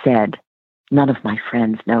she said, none of my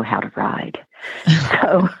friends know how to ride.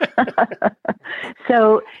 So,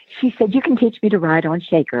 so she said, you can teach me to ride on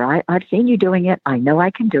Shaker. I've seen you doing it. I know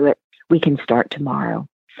I can do it. We can start tomorrow.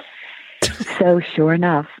 So sure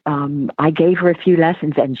enough, I gave her a few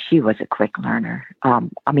lessons, and she was a quick learner. Of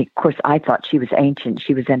course, I thought she was ancient.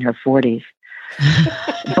 She was in her 40s.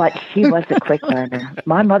 But she was a quick learner.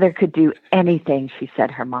 My mother could do anything she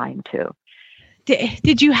set her mind to.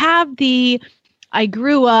 Did you have I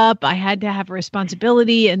grew up, I had to have a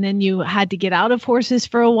responsibility, and then you had to get out of horses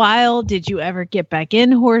for a while? Did you ever get back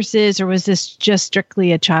in horses, or was this just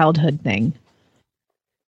strictly a childhood thing?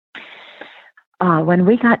 When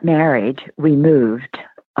we got married, we moved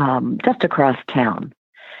just across town.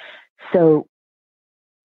 So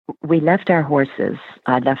we left our horses.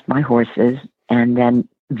 I left my horses and then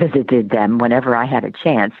visited them whenever I had a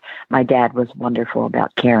chance. My dad was wonderful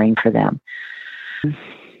about caring for them.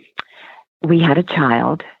 We had a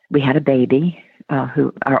child. We had a baby,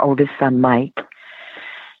 our oldest son, Mike.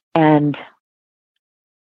 And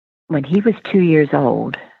when he was 2 years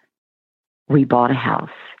old, we bought a house.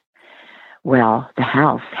 Well, the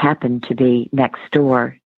house happened to be next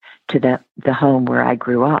door to the home where I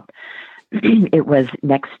grew up. It was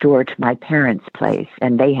next door to my parents' place,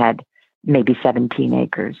 and they had maybe 17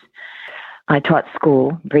 acres. I taught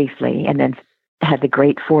school briefly and then had the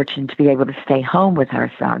great fortune to be able to stay home with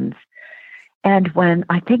our sons. And when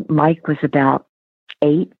I think Mike was about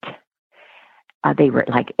 8, they were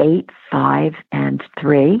like 8, 5, and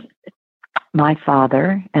 3, my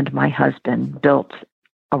father and my husband built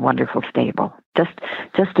a wonderful stable.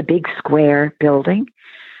 Just a big square building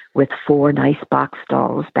with 4 nice box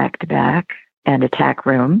stalls back to back and a tack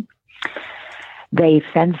room. They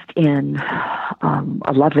fenced in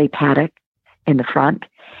a lovely paddock in the front,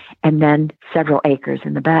 and then several acres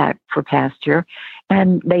in the back for pasture,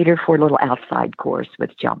 and later for a little outside course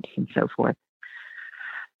with jumps and so forth.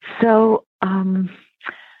 So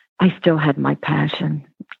I still had my passion.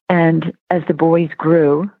 And as the boys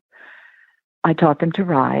grew, I taught them to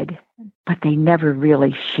ride, but they never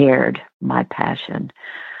really shared my passion.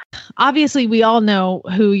 Obviously, we all know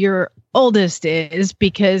who your oldest is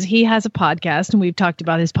because he has a podcast, and we've talked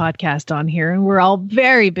about his podcast on here, and we're all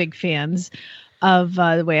very big fans of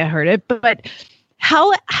the way I heard it. But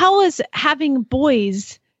how is having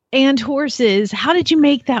boys and horses, how did you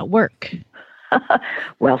make that work?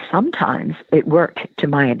 Well, sometimes it worked to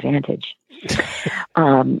my advantage.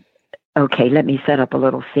 Okay, let me set up a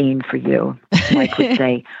little scene for you. Mike would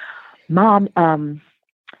say, Mom,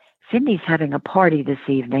 Cindy's having a party this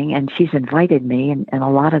evening, and she's invited me and a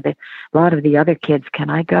lot of the other kids. Can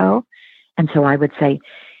I go? And so I would say,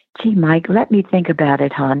 gee, Mike, let me think about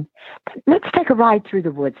it, hon. Let's take a ride through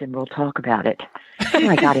the woods and we'll talk about it. And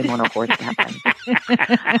I got him on a horse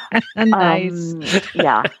that one. Nice.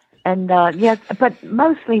 Yeah. And yes, but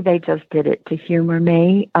mostly they just did it to humor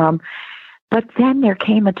me. But then there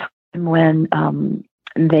came a time when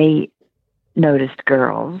they noticed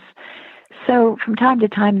girls. So from time to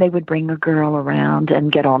time, they would bring a girl around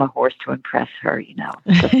and get on a horse to impress her, you know.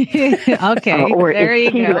 Okay, or there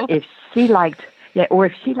you go. If she liked, or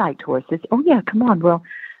if she liked horses, oh yeah, come on, well,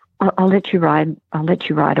 I'll let you ride. I'll let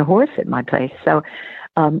you ride a horse at my place. So,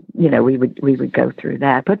 we would go through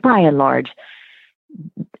that. But by and large,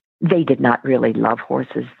 they did not really love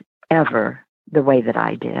horses ever the way that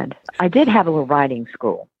I did. I did have a little riding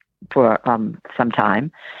school for some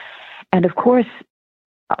time, and of course,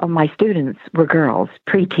 my students were girls,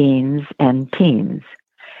 preteens and teens.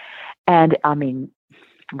 And I mean,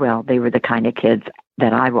 well, they were the kind of kids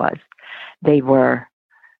that I was. They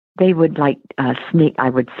would like sneak. I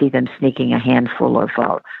would see them sneaking a handful of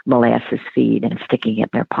molasses feed and sticking it in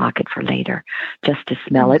their pocket for later, just to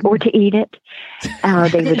smell it or to eat it.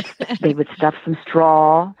 They would stuff some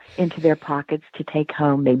straw into their pockets to take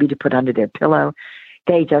home, maybe to put under their pillow.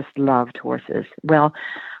 They just loved horses. Well,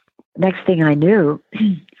 next thing I knew,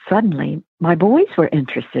 suddenly my boys were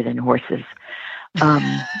interested in horses.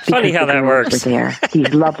 Funny how that works. Were there,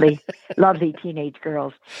 these lovely teenage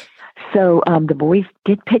girls. So the boys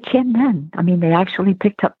did pitch in then. I mean, they actually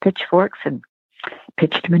picked up pitchforks and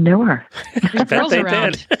pitched manure. I bet they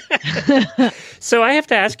did. So I have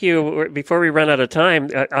to ask you, before we run out of time,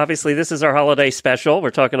 obviously this is our holiday special. We're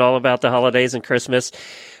talking all about the holidays and Christmas.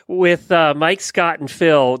 With Mike, Scott, and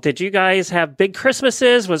Phil, did you guys have big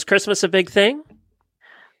Christmases? Was Christmas a big thing?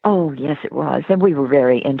 Oh, yes, it was. And we were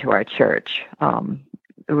very into our church. We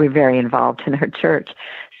were very involved in our church.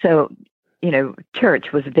 So,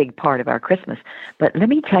 church was a big part of our Christmas. But let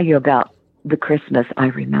me tell you about the Christmas I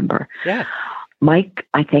remember. Yeah. Mike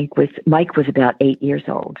was about 8 years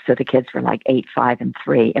old. So the kids were like 8, 5, and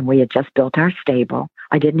 3. And we had just built our stable.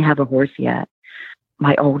 I didn't have a horse yet.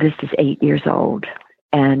 My oldest is 8 years old.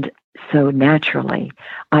 And so naturally,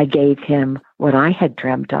 I gave him what I had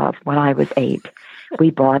dreamt of when I was 8. We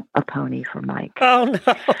bought a pony for Mike. Oh,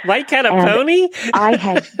 no. Mike had a pony? I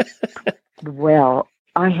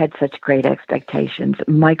had such great expectations.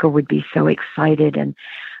 Michael would be so excited, and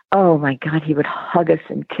oh my God, he would hug us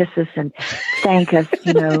and kiss us and thank us,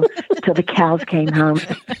 till the cows came home.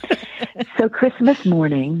 So Christmas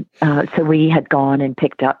morning, so we had gone and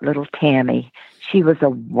picked up little Tammy. She was a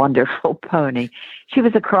wonderful pony. She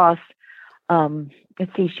was a cross,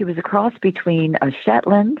 she was a cross between a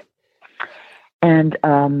Shetland and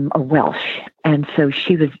a Welsh. And so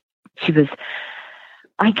she was,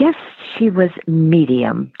 I guess she was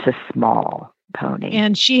medium to small pony.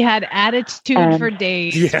 And she had attitude for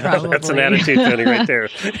days. Yeah, probably. That's an attitude pony right there.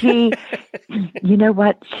 You know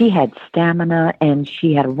what? She had stamina and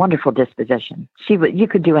she had a wonderful disposition. You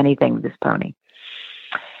could do anything with this pony.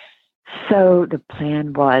 So the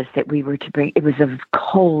plan was that we were to bring, it was a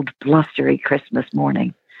cold, blustery Christmas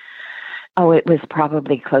morning. Oh, it was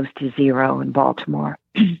probably close to 0 in Baltimore.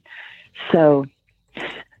 So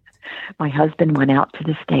my husband went out to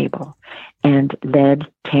the stable and led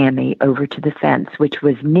Tammy over to the fence, which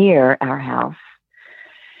was near our house.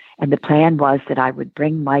 And the plan was that I would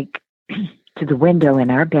bring Mike to the window in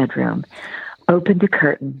our bedroom, open the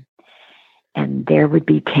curtain, and there would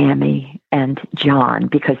be Tammy and John,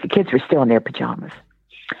 because the kids were still in their pajamas.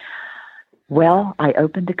 Well, I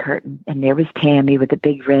opened the curtain, and there was Tammy with a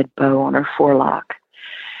big red bow on her forelock,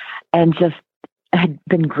 and just had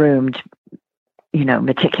been groomed,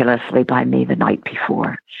 meticulously by me the night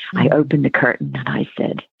before. I opened the curtain, and I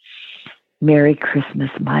said, "Merry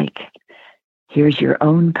Christmas, Mike. Here's your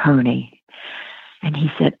own pony." And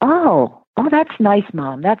he said, Oh, that's nice,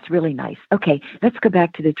 Mom. That's really nice. Okay, let's go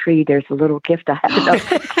back to the tree. There's a little gift I have.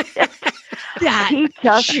 He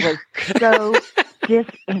just was so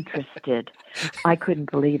disinterested. I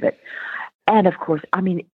couldn't believe it. And of course,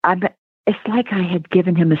 it's like I had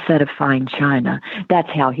given him a set of fine china. That's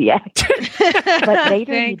how he acted. But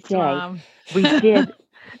later in the day, Mom.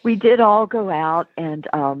 we did all go out, and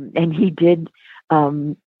he did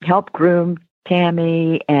help groom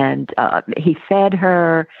Tammy, and he fed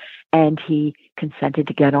her, and he consented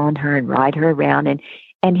to get on her and ride her around,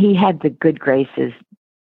 and he had the good graces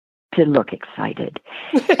to look excited.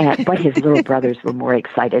 But his little brothers were more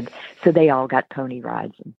excited, so they all got pony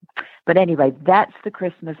rides. But anyway, that's the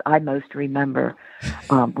Christmas I most remember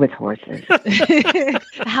with horses.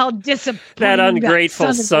 How disappointing that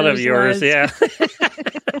ungrateful son of yours, yeah.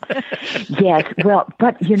 Yes, well,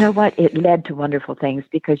 but you know what? It led to wonderful things,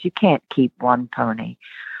 because you can't keep one pony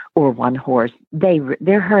or one horse.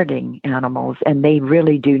 They're herding animals, and they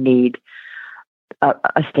really do need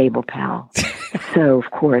a stable pal. So,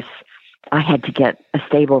 of course, I had to get a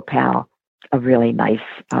stable pal, a really nice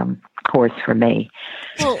horse for me.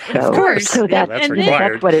 Well, of course. So that's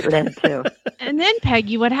what it led to. And then,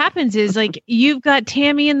 Peggy, what happens is, you've got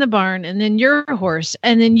Tammy in the barn, and then your horse,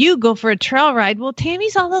 and then you go for a trail ride. Well,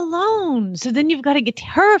 Tammy's all alone. So then you've got to get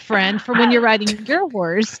her a friend for when you're riding your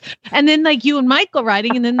horse. And then, you and Mike go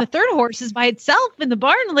riding, and then the third horse is by itself in the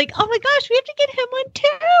barn. Oh my gosh, we have to get him one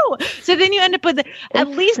too. So then you end up with at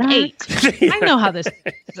least 8. I know how this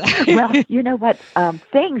is. Well, you know what?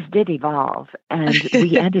 Things did evolve, and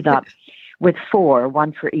we ended up with 4,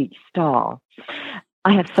 one for each stall.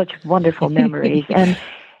 I have such wonderful memories. And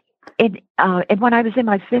when I was in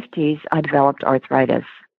my 50s, I developed arthritis.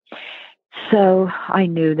 So I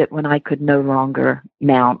knew that when I could no longer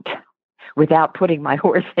mount without putting my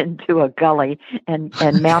horse into a gully and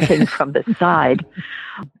mounting from the side,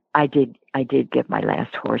 I did give my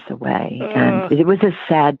last horse away. And it was a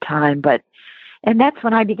sad time, and that's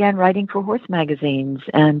when I began writing for horse magazines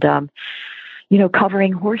and,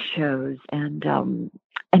 covering horse shows and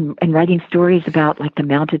writing stories about the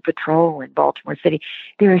Mounted Patrol in Baltimore City.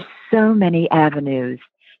 There are so many avenues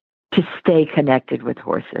to stay connected with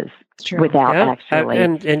horses without actually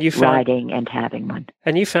and you found, riding and having one.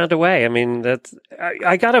 And you found a way.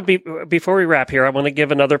 I gotta before we wrap here, I want to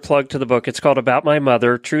give another plug to the book. It's called About My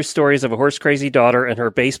Mother, True Stories of a Horse Crazy Daughter and Her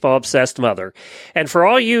Baseball Obsessed Mother. And for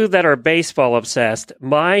all you that are baseball obsessed,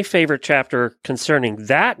 my favorite chapter concerning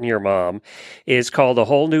that and your mom is called A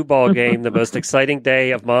Whole New Ball Game, The Most Exciting Day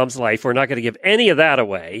of Mom's Life. We're not going to give any of that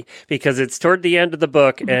away because it's toward the end of the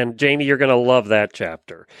book, and Jamie, you're going to love that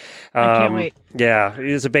chapter. I can't wait. Yeah,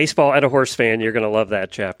 as a baseball and a horse fan, you're going to love that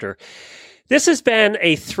chapter. This has been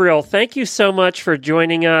a thrill. Thank you so much for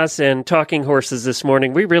joining us and talking horses this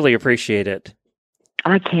morning. We really appreciate it.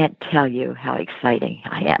 I can't tell you how exciting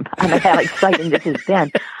I am. I mean, how exciting this has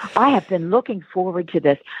been. I have been looking forward to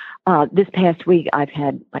this. This past week, I've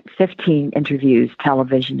had like 15 interviews,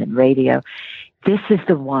 television and radio. This is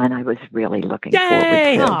the one I was really looking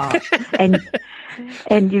forward to.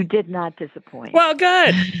 And you did not disappoint. Well,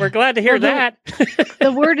 good. We're glad to hear that.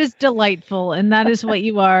 The word is delightful, and that is what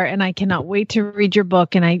you are. And I cannot wait to read your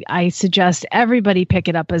book. And I suggest everybody pick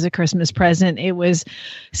it up as a Christmas present. It was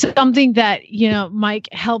something that, Mike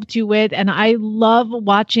helped you with. And I love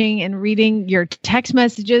watching and reading your text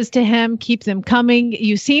messages to him. Keep them coming.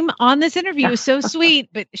 You seem on this interview so sweet,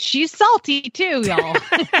 but she's salty too, y'all.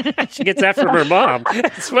 She gets that from her mom.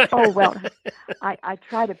 Oh, well, I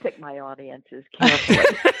try to pick my audiences carefully.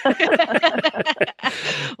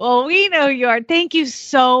 Well, we know you are. Thank you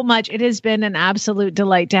so much. It has been an absolute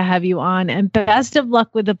delight to have you on, and best of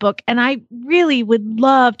luck with the book. And I really would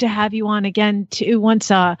love to have you on again too once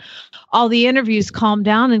all the interviews calm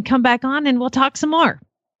down, and come back on and we'll talk some more.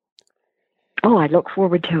 Oh, I look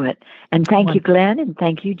forward to it. And thank you, Glenn, and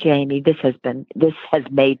thank you, Jamie. This has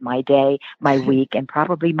made my day, my week, and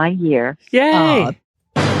probably my year. Yay!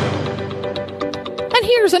 And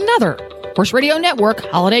here's another Horse Radio Network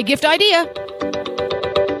holiday gift idea.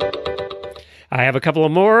 I have a couple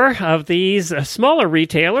of more of these smaller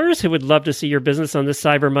retailers who would love to see your business on this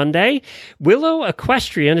Cyber Monday. Willow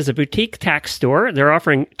Equestrian is a boutique tack store. They're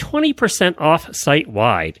offering 20% off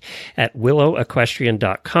site-wide at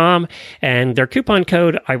willowequestrian.com. And their coupon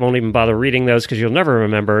code, I won't even bother reading those because you'll never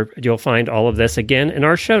remember. You'll find all of this again in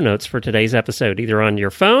our show notes for today's episode, either on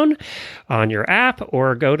your phone, on your app,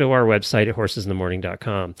 or go to our website at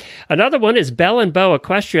horsesinthemorning.com. Another one is Bell & Bow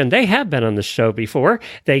Equestrian. They have been on the show before.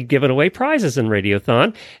 They've given away prizes in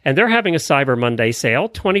Radiothon, and they're having a Cyber Monday sale,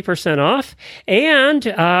 20% off, and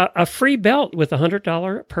a free belt with a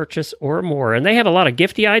 $100 purchase or more. And they have a lot of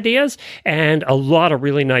gifty ideas and a lot of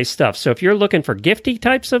really nice stuff. So if you're looking for gifty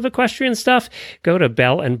types of equestrian stuff, go to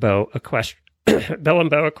Bell & Bow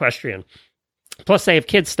Equestrian. Plus, they have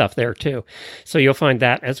kids' stuff there, too. So you'll find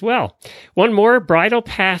that as well. One more, Bridle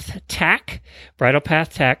Path Tack. Bridle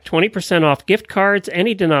Path Tack, 20% off gift cards,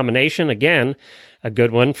 any denomination. Again, a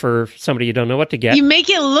good one for somebody you don't know what to get. You make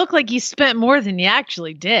it look like you spent more than you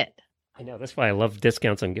actually did. I know. That's why I love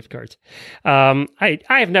discounts on gift cards. I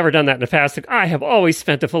have never done that in the past. I have always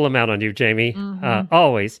spent the full amount on you, Jamie.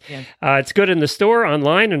 Always. Yeah. It's good in the store,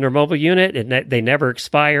 online, in their mobile unit. They never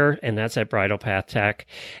expire, and that's at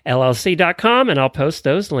bridlepathtackllc.com, and I'll post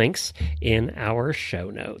those links in our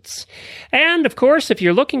show notes. And, of course, if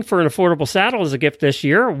you're looking for an affordable saddle as a gift this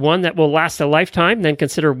year, one that will last a lifetime, then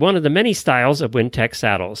consider one of the many styles of Wintec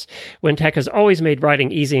saddles. Wintec has always made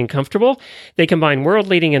riding easy and comfortable. They combine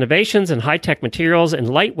world-leading innovations and high-tech materials and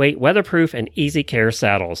lightweight, weatherproof, and easy care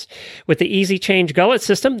saddles. With the easy change gullet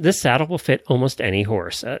system, this saddle will fit almost any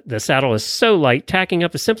horse. The saddle is so light, tacking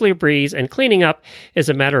up is simply a breeze, and cleaning up is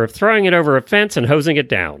a matter of throwing it over a fence and hosing it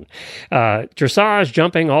down. Dressage,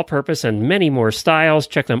 jumping, all-purpose, and many more styles.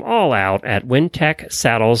 Check them all out at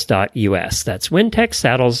wintecsaddles.us. That's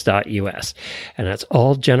wintecsaddles.us. And that's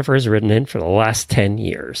all Jennifer has ridden in for the last 10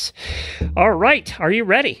 years. All right. Are you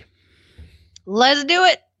ready? Let's do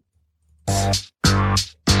it.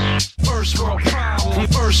 First world problem,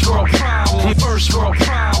 first world problem, first world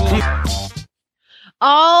problem.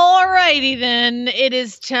 All righty then. It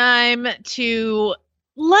is time to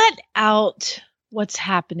let out what's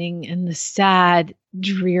happening and the sad,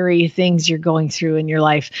 dreary things you're going through in your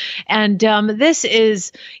life. And this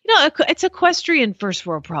is, it's equestrian first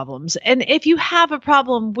world problems. And if you have a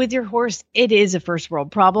problem with your horse, it is a first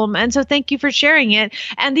world problem. And so thank you for sharing it.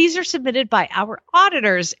 And these are submitted by our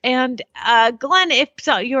auditors. And Glenn, if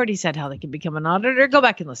so, you already said how they can become an auditor. Go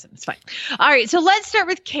back and listen. It's fine. All right. So let's start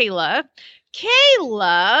with Kayla.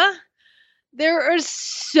 Kayla, there are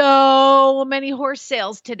so many horse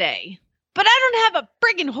sales today, but I don't have a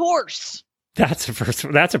friggin' horse. That's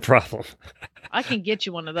a problem. I can get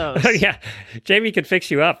you one of those. Yeah. Jamie could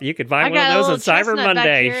fix you up. You could buy one of those on Cyber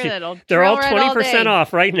Monday. They're all 20%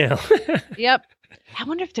 off right now. Yep. I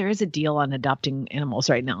wonder if there is a deal on adopting animals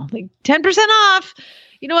right now. Like 10% off.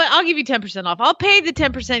 You know what? I'll give you 10% off. I'll pay the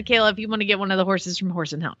 10%, Kayla, if you want to get one of the horses from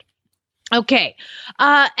Horse and Hound. Okay.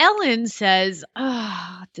 Ellen says,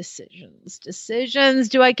 decisions.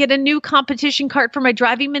 Do I get a new competition cart for my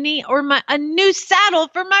driving mini or a new saddle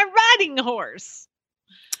for my riding horse?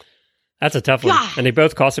 That's a tough one. And they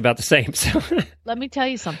both cost about the same. So let me tell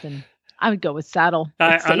you something. I would go with saddle.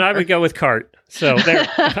 And I would go with cart. So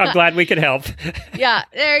I'm glad we could help. Yeah,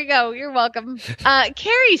 there you go. You're welcome.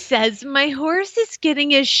 Carrie says, my horse is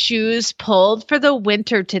getting his shoes pulled for the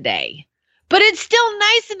winter today, but it's still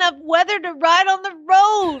nice enough weather to ride on the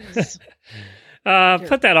roads.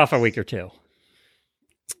 Put that off a week or two.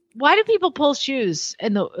 Why do people pull shoes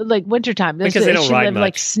in the wintertime? Because they don't ride much.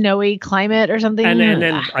 Like snowy climate or something. And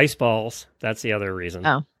then ice balls. That's the other reason.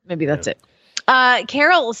 Oh, maybe that's it.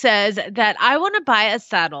 Carol says that I want to buy a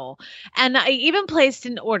saddle, and I even placed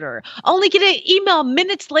an order. Only get an email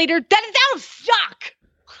minutes later that it's out of stock.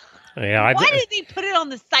 Yeah, why did they put it on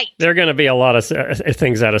the site? There are going to be a lot of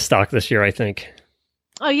things out of stock this year, I think.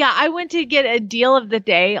 Oh, yeah. I went to get a deal of the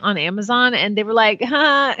day on Amazon, and they were like,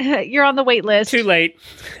 you're on the wait list. Too late.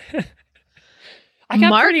 I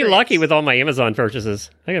got pretty lucky with all my Amazon purchases.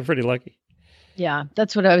 I got pretty lucky. Yeah,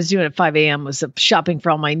 that's what I was doing at 5 a.m. was shopping for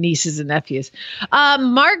all my nieces and nephews.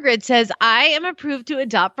 Margaret says, I am approved to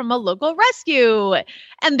adopt from a local rescue.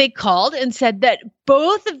 And they called and said that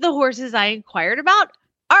both of the horses I inquired about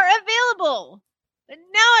are available. But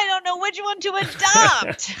now I don't know which one to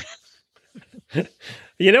adopt.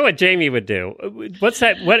 You know what Jamie would do? What's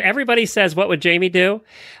that? What everybody says, what would Jamie do?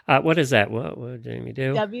 What is that? What would Jamie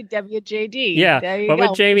do? WWJD. Yeah. What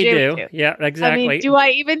would Jamie do? Yeah, exactly. I mean, do I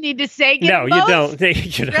even need to say no, both? You don't.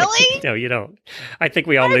 You don't. Really? No, you don't. I think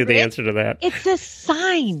we all knew the answer to that. It's a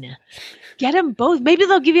sign. Get them both. Maybe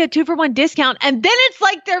they'll give you a 2-for-1 discount, and then it's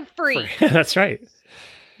like they're free. That's right.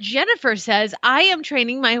 Jennifer says, I am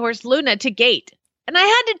training my horse Luna to gait, and I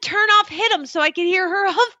had to turn off Hit 'em so I could hear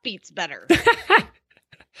her hoofbeats better.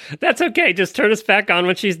 That's okay. Just turn us back on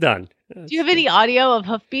when she's done. Do you have any audio of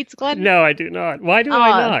hoofbeats, Glenn? No, I do not. Why do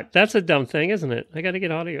I not? That's a dumb thing, isn't it? I got to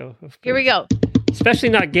get audio. Here we go. Especially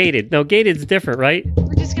not gated. No, gated's different, right?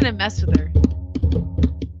 We're just going to mess with her.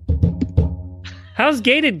 How's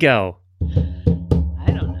gated go?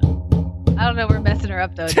 I don't know. We're messing her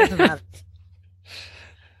up, though. It doesn't matter.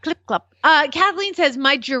 Clip clop. Kathleen says,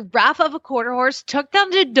 my giraffe of a quarter horse took down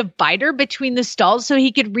the divider between the stalls so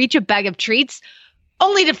he could reach a bag of treats,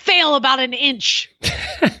 only to fail about an inch.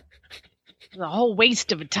 The whole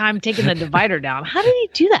waste of a time taking the divider down. How did he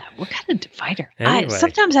do that? What kind of divider? Anyway.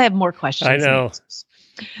 Sometimes I have more questions. I know.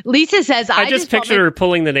 Lisa says, I just pictured her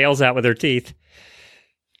pulling the nails out with her teeth.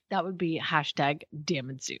 That would be hashtag damn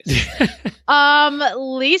it, Zeus.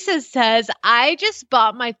 Lisa says, I just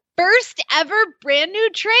bought my first ever brand new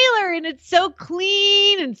trailer, and it's so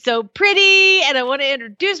clean and so pretty, and I want to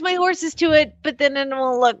introduce my horses to it, but then it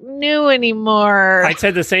won't look new anymore. I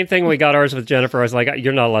said the same thing when we got ours with Jennifer. I was like,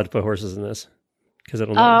 you're not allowed to put horses in this because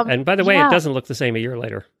it'll and by the way, it doesn't look the same a year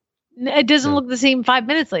later. It doesn't look the same 5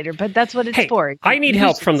 minutes later, but that's what it's for. I need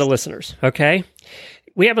help from the listeners, okay?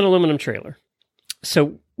 We have an aluminum trailer.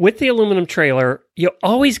 So with the aluminum trailer, you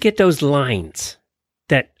always get those lines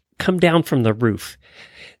that come down from the roof.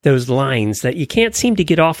 Those lines that you can't seem to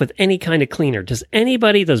get off with any kind of cleaner. Does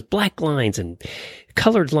anybody, those black lines and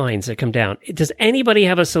colored lines that come down, does anybody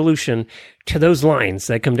have a solution to those lines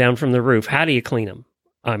that come down from the roof? How do you clean them?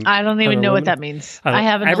 I don't even know what that means. I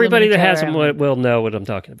haven't. Everybody that has them will know what I'm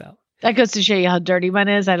talking about. That goes to show you how dirty mine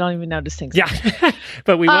is. I don't even notice things. Yeah,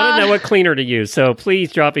 but we want to know what cleaner to use. So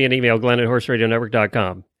please drop me an email,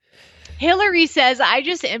 Glenn@horseradionetwork.com. Hillary says, I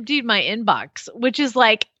just emptied my inbox, which is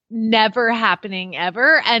like never happening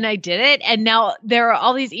ever. And I did it. And now there are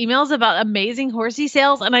all these emails about amazing horsey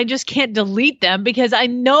sales, and I just can't delete them because I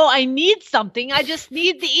know I need something. I just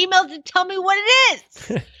need the email to tell me what it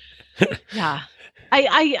is. Yeah.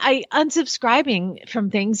 I unsubscribing from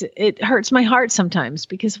things, it hurts my heart sometimes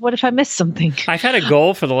because what if I miss something? I've had a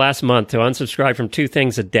goal for the last month to unsubscribe from 2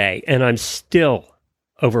 things a day, and I'm still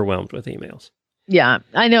overwhelmed with emails. Yeah,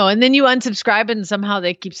 I know. And then you unsubscribe and somehow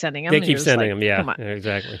they keep sending them. They keep sending them. Yeah,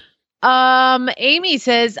 exactly. Amy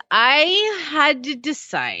says, I had to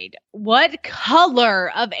decide what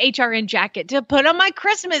color of HRN jacket to put on my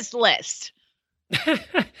Christmas list.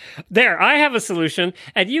 There, I have a solution,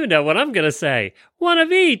 and you know what I'm going to say. One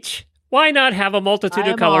of each. Why not have a multitude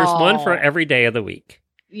of colors, one for every day of the week?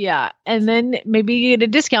 Yeah, and then maybe you get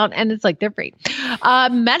a discount, and it's like they're free.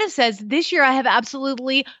 Meta says, this year I have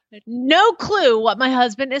absolutely no clue what my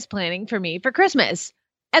husband is planning for me for Christmas.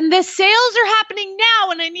 And the sales are happening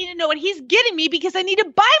now, and I need to know what he's getting me because I need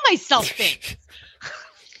to buy myself things.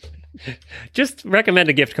 Just recommend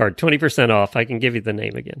a gift card, 20% off. I can give you the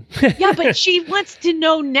name again. Yeah, but she wants to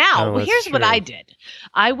know now. Oh, well, here's what I did.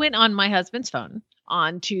 I went on my husband's phone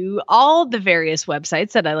onto all the various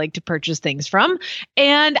websites that I like to purchase things from,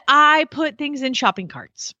 and I put things in shopping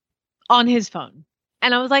carts on his phone.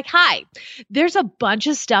 And I was like, hi, there's a bunch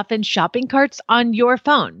of stuff in shopping carts on your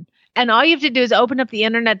phone. And all you have to do is open up the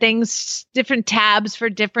internet things, different tabs for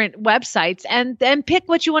different websites, and then pick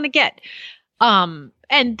what you want to get.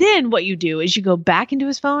 And then what you do is you go back into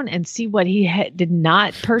his phone and see what he did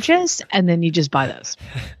not purchase, and then you just buy those.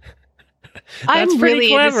 I'm pretty really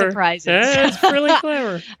clever. into surprises. That's really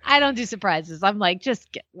clever. I don't do surprises. I'm like,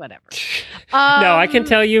 just get whatever. No, I can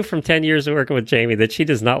tell you from 10 years of working with Jamie that she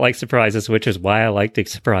does not like surprises, which is why I like to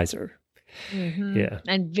surprise her. Mm-hmm. Yeah.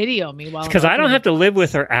 And video me while because I don't have to live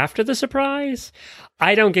with her after the surprise.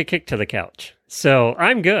 I don't get kicked to the couch. So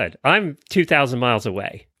I'm good. I'm 2,000 miles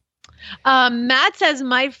away. Matt says,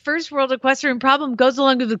 my first world equestrian problem goes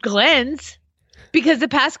along with Glenn's. Because the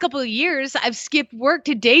past couple of years, I've skipped work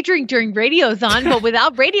to day drink during Radiothon, but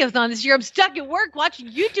without Radiothon this year, I'm stuck at work watching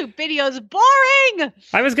YouTube videos. Boring!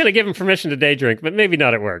 I was going to give him permission to day drink, but maybe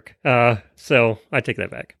not at work. So I take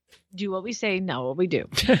that back. Do what we say, not what we do.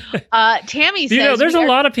 Tammy says... You know, there's a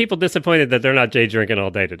lot of people disappointed that they're not day drinking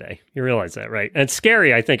all day today. You realize that, right? And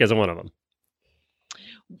Scary, I think, is one of them.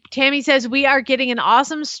 Tammy says, we are getting an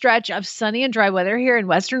awesome stretch of sunny and dry weather here in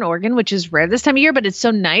Western Oregon, which is rare this time of year, but it's so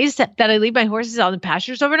nice that I leave my horses out in the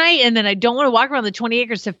pastures overnight, and then I don't want to walk around the 20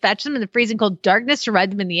 acres to fetch them in the freezing cold darkness to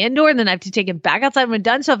ride them in the indoor, and then I have to take them back outside when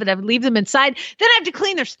done, so if I leave them inside, then I have to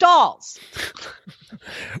clean their stalls.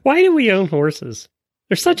 Why do we own horses?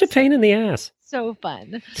 They're such a pain in the ass. So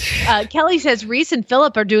fun. Kelly says, Reese and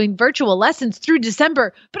Philip are doing virtual lessons through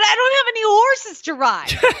December, but I don't have any horses to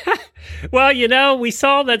ride. Well, you know, we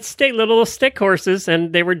saw that little stick horses,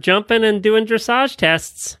 and they were jumping and doing dressage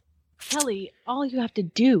tests. Kelly, all you have to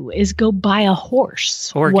do is go buy a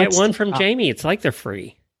horse. Or get one from Jamie. It's like they're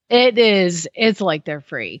free. It is. It's like they're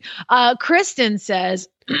free. Kristen says,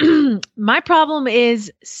 my problem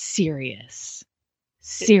is serious.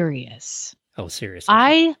 Serious. Oh, seriously.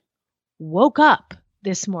 I woke up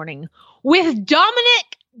this morning with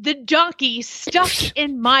Dominic the donkey stuck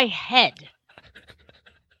in my head.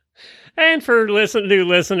 And for new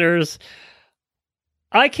listeners,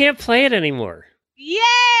 I can't play it anymore.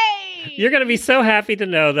 Yay! You're going to be so happy to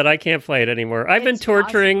know that I can't play it anymore. I've been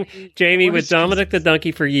torturing Jamie with Dominic the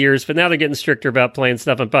donkey for years, but now they're getting stricter about playing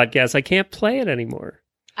stuff on podcasts. I can't play it anymore.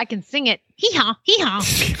 I can sing it. Hee-haw, hee-haw.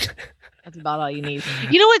 That's about all you need.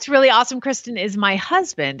 You know what's really awesome, Kristen, is my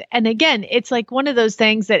husband. And again, it's like one of those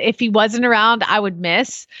things that if he wasn't around, I would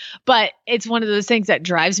miss. But it's one of those things that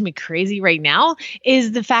drives me crazy right now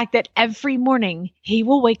is the fact that every morning he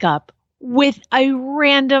will wake up with a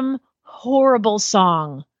random, horrible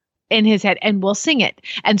song in his head and we'll sing it.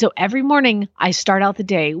 And so every morning I start out the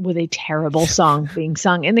day with a terrible song being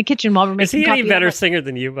sung in the kitchen while we're making coffee. Is he any better singer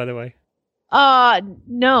than you, by the way?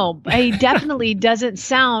 No, he definitely doesn't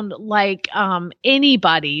sound like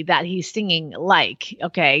anybody that he's singing like.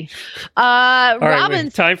 Okay.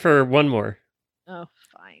 Robin, time for one more. Oh,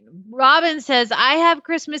 fine. Robin says, I have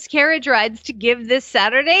Christmas carriage rides to give this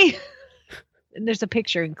Saturday. And there's a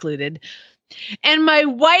picture included. And my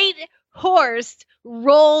white horse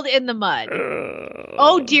rolled in the mud.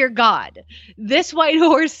 Oh, dear God. This white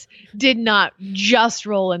horse did not just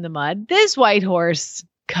roll in the mud. This white horse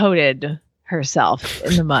coated herself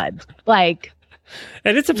in the mud. Like,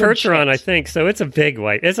 and it's a Percheron, I think, so it's a big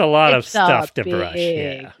white. It's a lot of stuff to brush.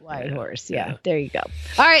 Big white horse. Yeah, there you go.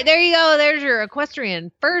 All right, there you go. There's your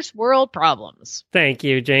equestrian first world problems. Thank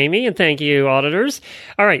you, Jamie, and thank you, auditors.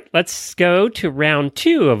 All right, let's go to round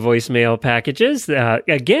 2 of voicemail packages.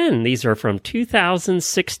 Again, these are from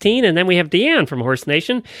 2016, and then we have Deanne from Horse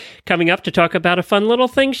Nation coming up to talk about a fun little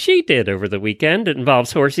thing she did over the weekend. It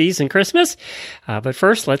involves horsies and Christmas. But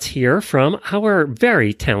first, let's hear from our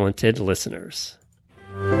very talented listeners.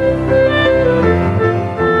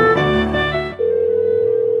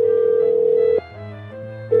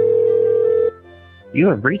 You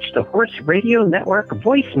have reached the Horse Radio Network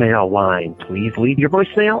voicemail line. Please leave your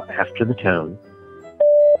voicemail after the tone.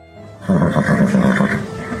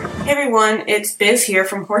 Hey everyone, it's Biz here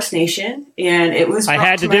from Horse Nation, and it was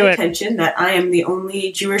brought to my attention that I am the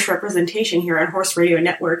only Jewish representation here on Horse Radio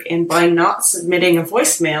Network, and by not submitting a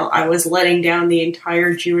voicemail, I was letting down the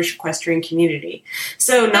entire Jewish equestrian community.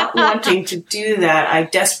 So not wanting to do that, I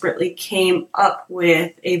desperately came up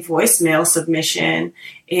with a voicemail submission,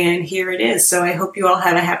 and here it is. So I hope you all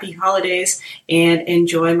have a happy holidays and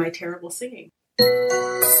enjoy my terrible singing.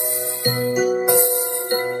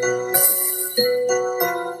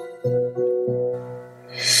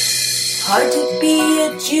 Hard to be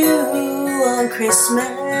a Jew on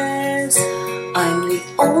Christmas. I'm the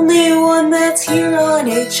only one that's here on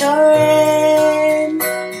HRN.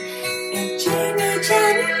 And Jamie,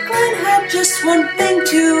 Jen, and Glenn had just one thing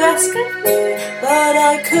to ask of me, but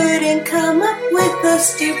I couldn't come up with a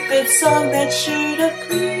stupid song that should have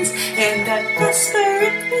pleased. And that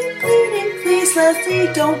desperately pleading, please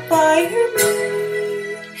Leslie, don't fire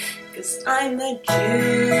me, 'cause I'm a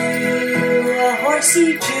Jew, a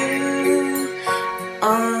horsey Jew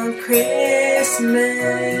on Christmas.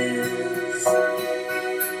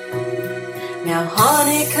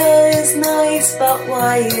 Hanukkah is nice, but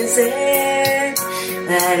why is it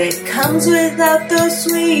that it comes without those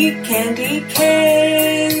sweet candy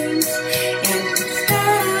canes? And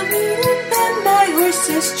instead of eating them, my horse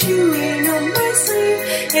is chewing on my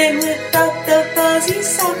sleeve. And without the fuzzy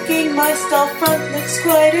sucking, my stall front looks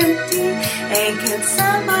quite empty. And can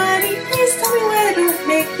somebody please tell me where to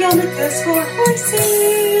make yarmulkes for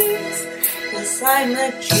horses? 'Cause I'm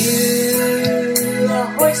a Jew, a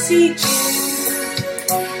horsey Jew.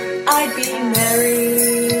 I'd be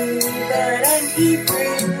Mary, but I'm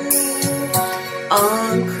Hebrew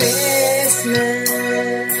on Christmas.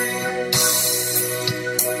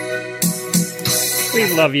 We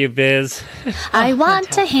love you, Biz. I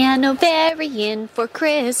want a Hanoverian for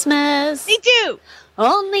Christmas. Me too.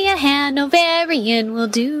 Only a Hanoverian will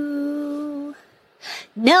do.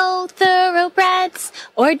 No thoroughbreds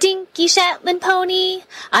or dinky Shetland pony.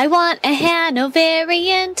 I want a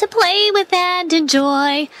Hanoverian to play with and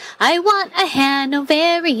enjoy. I want a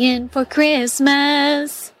Hanoverian for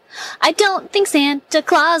Christmas. I don't think Santa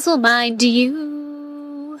Claus will mind, do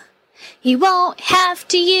you? He won't have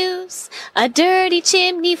to use a dirty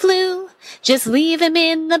chimney flue. Just leave him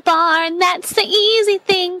in the barn, that's the easy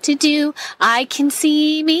thing to do. I can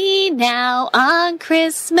see me now on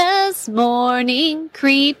Christmas morning,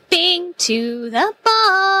 creeping to the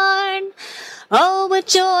barn. Oh, what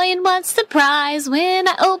joy and what surprise when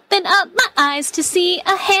I open up my eyes to see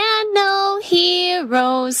a Hano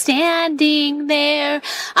hero standing there.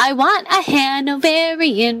 I want a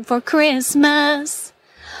Hanoverian for Christmas.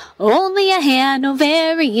 Only a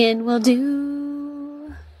Hanoverian will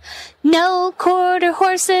do. No quarter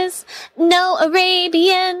horses, no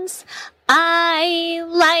Arabians. I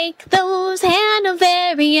like those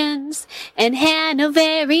Hanoverians, and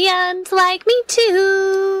Hanoverians like me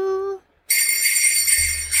too.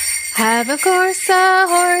 Have of course a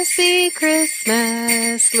horsey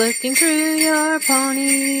Christmas, looking through your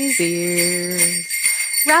pony's ears.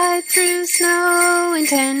 Ride through snow and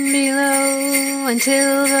 10 below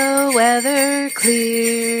until the weather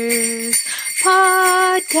clears.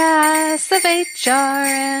 Podcasts of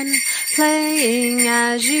HRN playing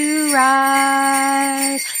as you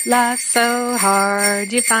ride. Laugh so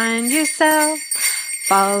hard you find yourself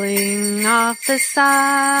falling off the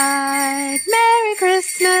side. Merry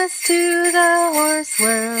Christmas to the horse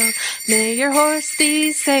world. May your horse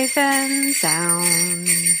be safe and sound.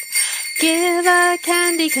 Give a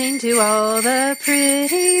candy cane to all the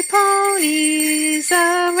pretty ponies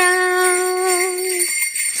around.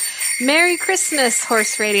 Merry Christmas,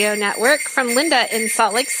 Horse Radio Network, from Linda in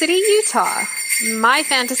Salt Lake City, Utah. My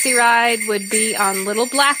fantasy ride would be on Little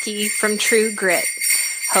Blackie from True Grit.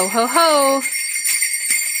 Ho, ho, ho!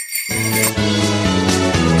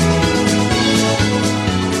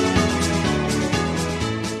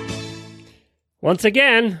 Once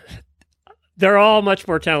again, they're all much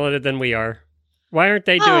more talented than we are. Why aren't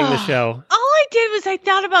they doing the show? All I did was I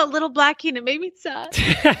thought about Little Blackie and it made me sad.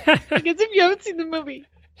 I guess if you haven't seen the movie.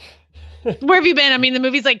 Where have you been? I mean, the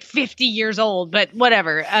movie's like 50 years old, but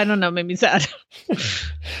whatever. I don't know. Made me sad.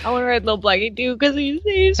 I want to ride Little Blackie too because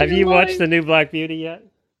he's Have you watched the new Black Beauty yet?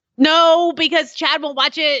 No, because Chad won't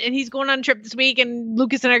watch it and he's going on a trip this week and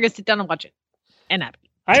Lucas and I are going to sit down and watch it. And happy.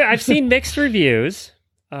 I've seen mixed reviews.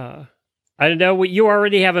 I don't know. You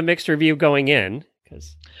already have a mixed review going in.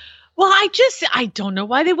 Well, I don't know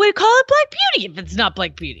why they would call it Black Beauty if it's not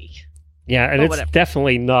Black Beauty. Yeah, and But it's whatever.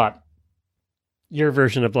 definitely not your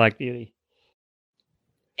version of Black Beauty.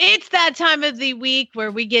 It's that time of the week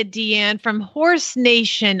where we get Deanne from Horse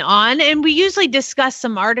Nation on, and we usually discuss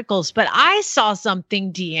some articles, but I saw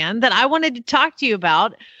something, Deanne, that I wanted to talk to you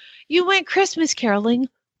about. You went Christmas caroling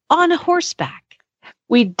on horseback.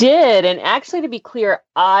 We did, and actually, to be clear,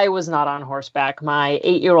 I was not on horseback. My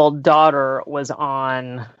 8-year-old daughter was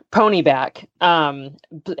on ponyback,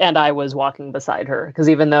 and I was walking beside her, because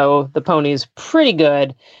even though the pony's pretty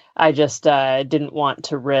good, I just didn't want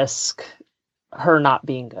to risk her not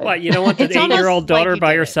being good. What, you don't want the 8-year-old daughter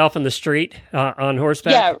by herself in the street on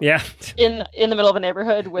horseback? Yeah. In the middle of a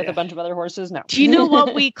neighborhood with a bunch of other horses? No. Do you know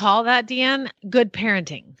what we call that, Deanne? Good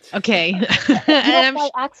parenting. Okay. By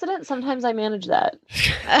accident, sometimes I manage that.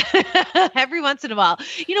 Every once in a while.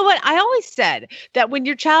 You know what? I always said that when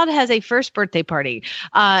your child has a first birthday party,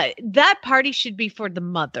 that party should be for the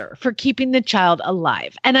mother, for keeping the child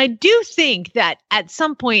alive. And I do think that at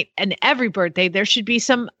some point in every birthday, there should be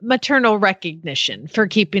some maternal recognition for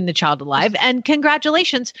keeping the child alive. And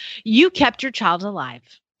congratulations, you kept your child alive.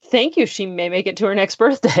 Thank you. She may make it to her next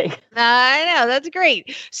birthday. I know. That's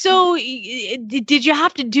great. So did you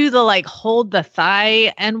have to do the hold the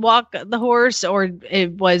thigh and walk the horse, or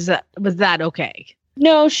was that okay?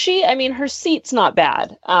 No, her seat's not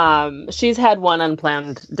bad. She's had one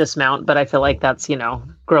unplanned dismount, but I feel like that's,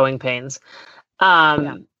 growing pains.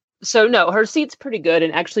 So no, her seat's pretty good.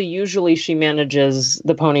 And actually, usually she manages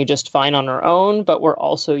the pony just fine on her own, but we're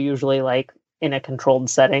also usually like in a controlled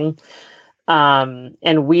setting.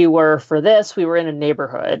 And we were in a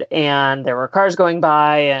neighborhood and there were cars going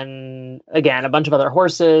by and again, a bunch of other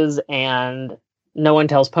horses and no one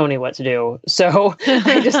tells Pony what to do. So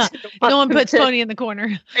I just no one puts Pony in the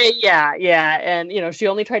corner. Yeah. And, she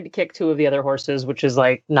only tried to kick two of the other horses, which is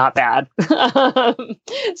like not bad.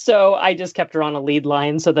 So I just kept her on a lead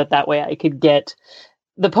line so that way I could get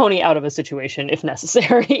the pony out of a situation if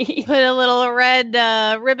necessary. Put a little red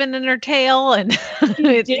ribbon in her tail and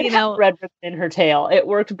red ribbon in her tail. It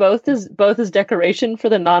worked both as decoration for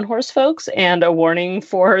the non-horse folks and a warning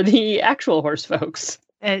for the actual horse folks.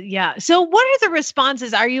 Yeah. So what are the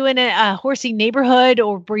responses? Are you in a horsey neighborhood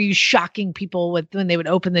or were you shocking people when they would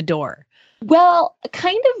open the door? Well,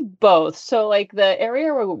 kind of both. So like the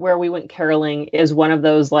area where we went caroling is one of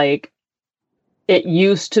those like, it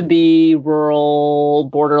used to be rural,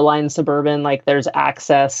 borderline suburban, like there's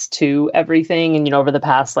access to everything. And, over the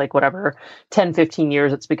past, 10, 15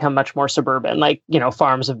 years, it's become much more suburban. Like,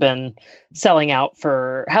 farms have been selling out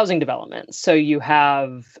for housing development. So you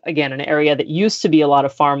have, again, an area that used to be a lot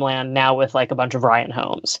of farmland now with like a bunch of Ryan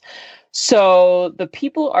homes. So the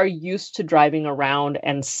people are used to driving around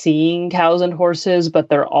and seeing cows and horses, but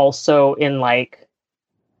they're also in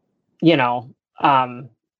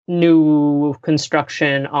new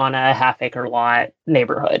construction on a half-acre lot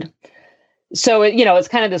neighborhood. So, it's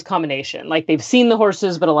kind of this combination. Like they've seen the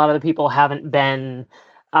horses, but a lot of the people haven't been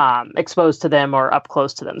exposed to them or up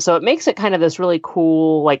close to them. So it makes it kind of this really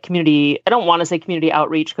cool, like community. I don't want to say community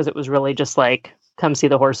outreach because it was really just like, come see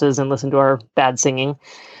the horses and listen to our bad singing.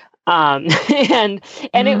 And the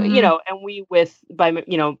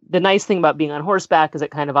nice thing about being on horseback is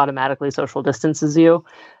it kind of automatically social distances you.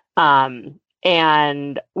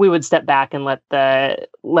 And we would step back and let the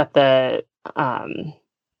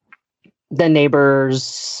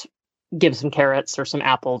neighbors give some carrots or some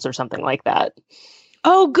apples or something like that.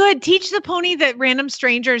 Oh, good. Teach the pony that random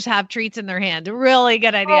strangers have treats in their hand. Really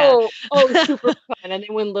good idea. Oh, super fun. And then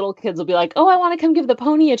when little kids will be like, oh, I want to come give the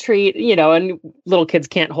pony a treat, and little kids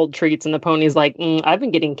can't hold treats. And the pony's like, I've been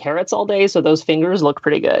getting carrots all day. So those fingers look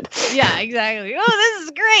pretty good. Yeah, exactly. Oh, this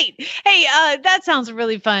is great. Hey, that sounds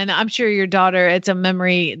really fun. I'm sure your daughter, it's a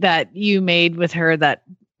memory that you made with her that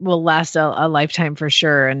will last a lifetime for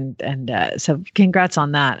sure. And so congrats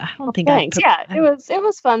on that. I don't think thanks. It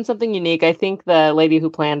was fun, something unique. I think the lady who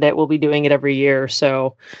planned it will be doing it every year.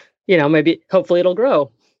 So, hopefully it'll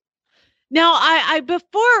grow. Now, I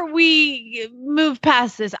before we move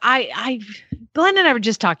past this, Glenn and I were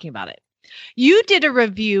just talking about it. You did a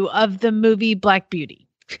review of the movie Black Beauty,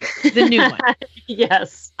 the new one.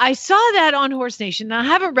 Yes. I saw that on Horse Nation. I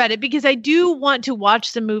haven't read it because I do want to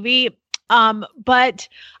watch the movie. But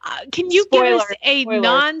can you give us a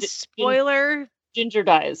non-spoiler? Ginger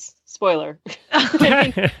dies. Spoiler.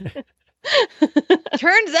 Turns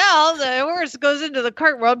out the horse goes into the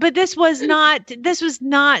cart world, but this was not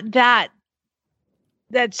that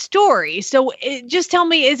story. So just tell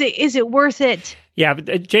me, is it worth it? Yeah,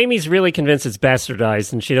 but Jamie's really convinced it's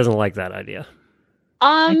bastardized, and she doesn't like that idea.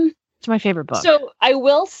 It's my favorite book. So I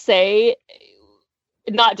will say,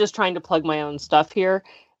 not just trying to plug my own stuff here,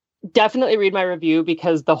 definitely read my review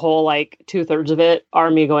because the whole 2/3 of it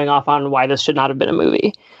are me going off on why this should not have been a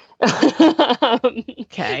movie.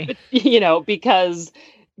 Okay. Because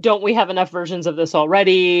don't we have enough versions of this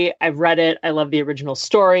already? I've read it. I love the original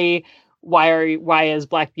story. Why is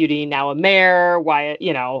Black Beauty now a mare? Why,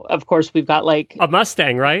 of course we've got a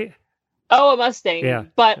Mustang, right? Oh, a Mustang. Yeah.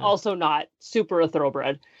 But also not super a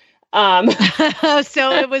thoroughbred.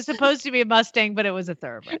 So it was supposed to be a Mustang, but it was a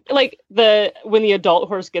thoroughbred. When the adult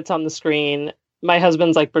horse gets on the screen, my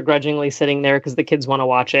husband's begrudgingly sitting there because the kids want to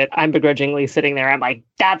watch it. I'm begrudgingly sitting there. I'm like,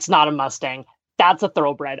 that's not a Mustang. That's a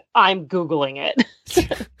thoroughbred. I'm Googling it.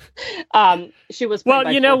 She was.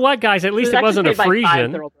 Well, you know what, guys? At least it wasn't a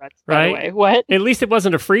Frisian, right? What? At least it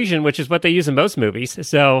wasn't a Frisian, which is what they use in most movies.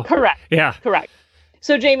 So correct. Yeah, correct.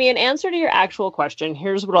 So, Jamie, in answer to your actual question,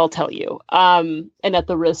 here's what I'll tell you. And at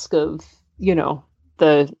the risk of,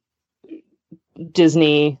 the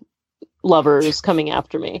Disney lovers coming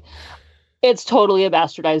after me, it's totally a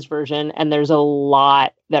bastardized version. And there's a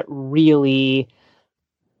lot that really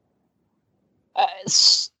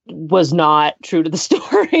was not true to the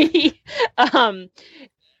story.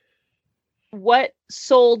 What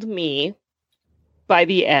sold me by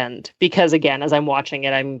the end, because again, as I'm watching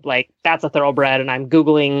it, I'm like, that's a thoroughbred, and I'm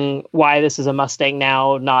Googling why this is a Mustang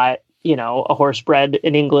now, not a horse bred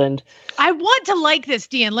in England. I want to like this,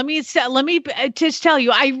 Deanne. Let me just tell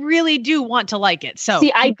you, I really do want to like it. So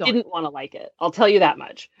see, I didn't want to like it. I'll tell you that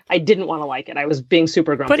much. I didn't want to like it. I was being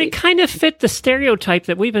super grumpy. But it kind of fit the stereotype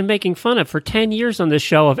that we've been making fun of for 10 years on this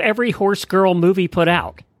show of every horse girl movie put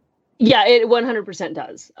out. Yeah, it 100%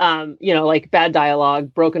 does. Like bad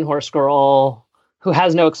dialogue, broken horse girl who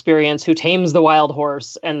has no experience, who tames the wild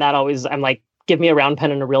horse. And that always, I'm like, give me a round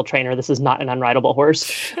pen and a real trainer. This is not an unrideable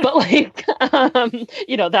horse. But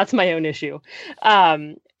that's my own issue.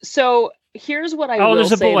 So here's what I will say. Oh,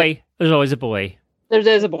 there's a boy. There's always a boy.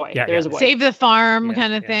 There's a boy. Yeah, there's a boy. Save the farm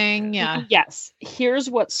kind of thing. Yeah. Yes. Here's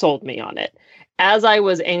what sold me on it. As I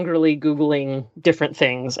was angrily Googling different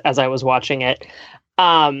things as I was watching it,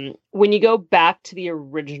 when you go back to the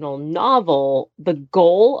original novel, the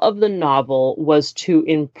goal of the novel was to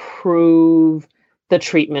improve the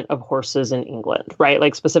treatment of horses in England, right?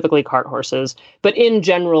 Like specifically cart horses. But in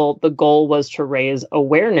general, the goal was to raise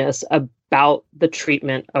awareness about the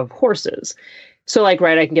treatment of horses. So I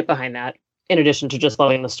can get behind that, in addition to just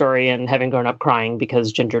loving the story and having grown up crying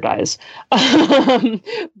because Ginger dies.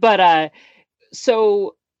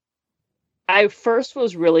 So I first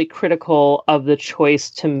was really critical of the choice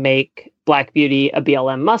to make Black Beauty a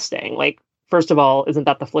BLM Mustang. First of all, isn't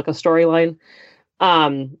that the Flicka storyline?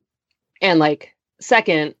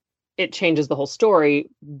 Second, it changes the whole story.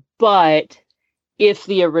 But if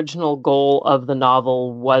the original goal of the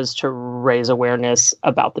novel was to raise awareness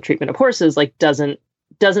about the treatment of horses, doesn't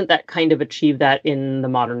that kind of achieve that in the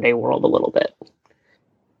modern day world a little bit?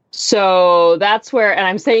 So that's where, and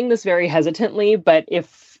I'm saying this very hesitantly, but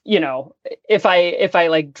if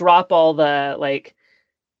I drop all the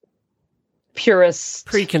purist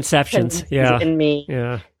preconceptions in me,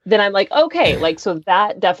 then I'm like, okay, so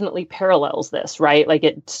that definitely parallels this, right?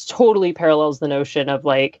 It totally parallels the notion of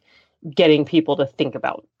getting people to think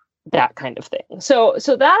about that kind of thing. So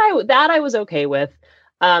that I was okay with.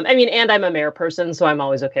 And I'm a mare person, so I'm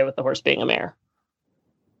always okay with the horse being a mare.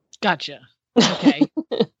 Gotcha. Okay.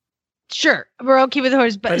 Sure, we're okay with the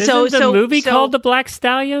horse, but isn't the movie called The Black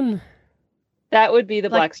Stallion? That would be the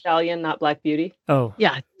Black Stallion, not Black Beauty. Oh,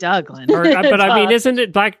 yeah, Douglas. Isn't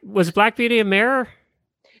it was Black Beauty a mare?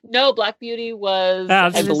 No, Black Beauty was. I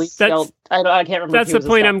believe. I can't remember. That's the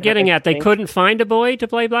point I'm getting at. They couldn't find a boy to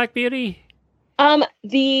play Black Beauty.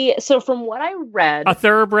 So from what I read, a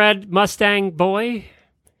thoroughbred Mustang boy.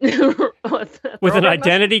 With an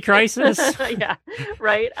identity crisis? Yeah,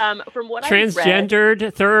 right. From what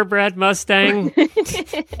transgendered thoroughbred Mustang.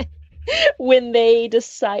 When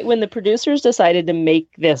the producers decided to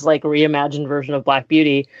make this reimagined version of Black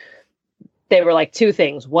Beauty, they were two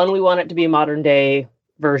things. One, we want it to be a modern day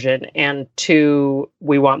version, and two,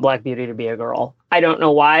 we want Black Beauty to be a girl. I don't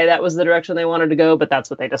know why that was the direction they wanted to go, but that's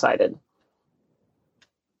what they decided.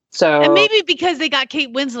 So, and maybe because they got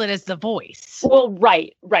Kate Winslet as the voice. Well,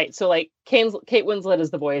 right. So Kate Winslet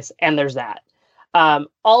is the voice, and there's that.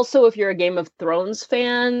 Also, if you're a Game of Thrones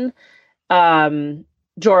fan, Jorah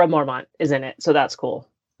Mormont is in it, so that's cool.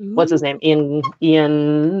 Ooh. What's his name? Ian.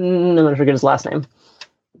 I'm gonna forget his last name.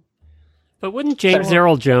 But wouldn't James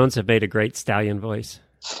Earl Jones have made a great stallion voice?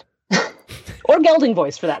 Or gelding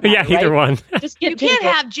voice, for that matter. Yeah, either one. You can't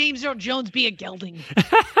have James Earl Jones be a gelding.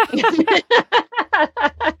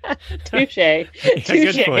 Touche.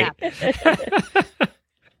 Good point.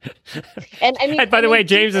 And by the way,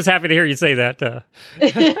 James is happy to hear you say that.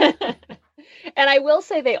 And I will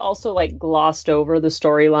say they also glossed over the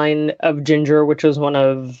storyline of Ginger, which was one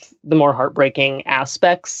of the more heartbreaking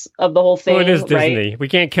aspects of the whole thing. Well, it is Disney. Right? We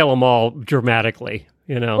can't kill them all dramatically,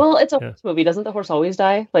 Well, it's a horse movie. Doesn't the horse always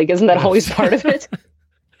die? Isn't that always part of it?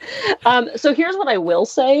 So here's what I will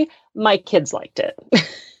say. My kids liked it.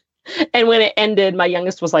 And when it ended, my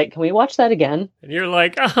youngest was like, can we watch that again? And you're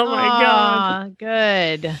like, oh my God.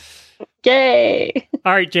 Good. Yay.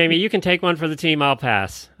 All right, Jamie, you can take one for the team. I'll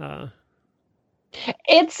pass.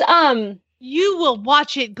 It's, you will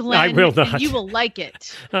watch it, Glenn. I will not. And you will like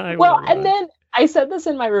it. And then I said this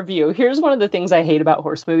in my review. Here's one of the things I hate about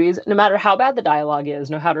horse movies. No matter how bad the dialogue is,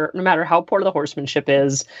 no matter how poor the horsemanship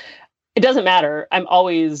is, it doesn't matter. I'm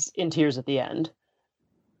always in tears at the end.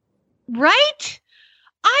 Right?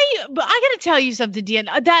 I got to tell you something, Deanne.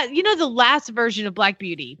 That the last version of Black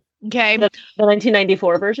Beauty. Okay, the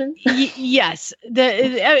 1994 version. Yes,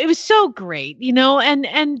 it was so great,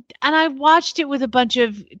 and I watched it with a bunch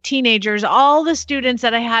of teenagers. All the students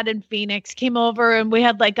that I had in Phoenix came over, and we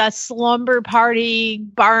had a slumber party,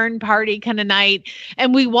 barn party kind of night,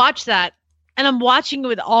 and we watched that. And I'm watching it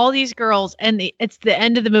with all these girls, and it's the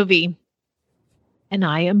end of the movie, and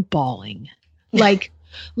I am bawling,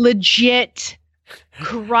 legit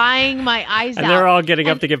crying my eyes out. And they're all getting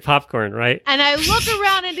up to get popcorn, right? And I look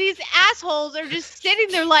around and these assholes are just sitting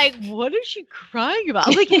there like, what is she crying about?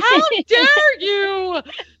 I'm like, how dare you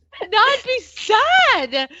not be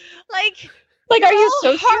sad? Like are you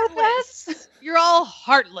so heartless? You're all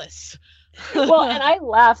heartless. Well, and I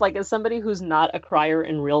laugh, like, as somebody who's not a crier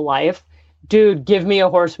in real life, dude, give me a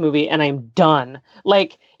horse movie and I'm done.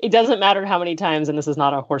 Like, it doesn't matter how many times, and this is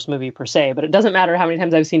not a horse movie per se, but it doesn't matter how many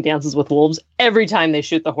times I've seen Dances with Wolves. Every time they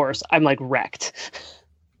shoot the horse, I'm like wrecked.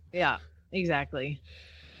 Yeah, exactly.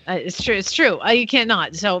 It's true. It's true. You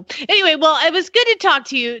cannot. So anyway, well, it was good to talk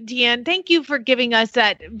to you, Deanne. Thank you for giving us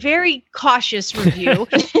that very cautious review.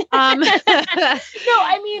 No,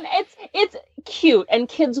 I mean, it's cute and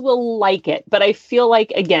kids will like it. But I feel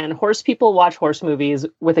like, again, horse people watch horse movies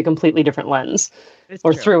with a completely different lens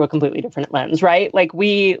through a completely different lens, right? Like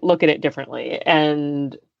we look at it differently.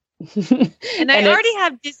 And I already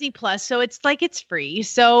have Disney Plus, so it's like it's free.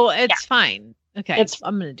 So it's fine. Okay.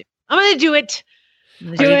 I'm going to do it.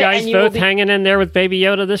 Are you guys both hanging in there with Baby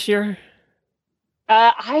Yoda this year?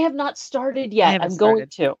 I have not started yet. I'm going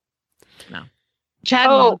to. No. Chad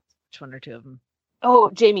watched one or two of them. Oh,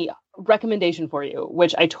 Jamie, recommendation for you,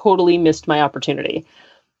 which I totally missed my opportunity.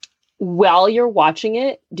 While you're watching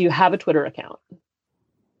it, do you have a Twitter account?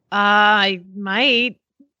 I might.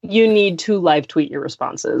 You need to live tweet your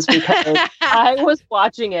responses because I was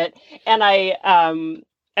watching it and I'm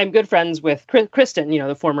good friends with Kristen,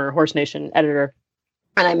 the former Horse Nation editor.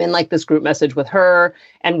 And I'm in like this group message with her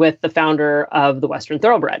and with the founder of the Western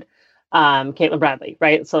Thoroughbred, Caitlin Bradley,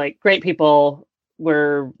 right? So like great people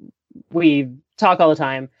we talk all the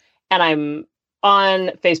time. And I'm on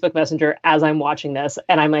Facebook Messenger as I'm watching this.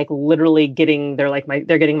 And I'm like literally getting they're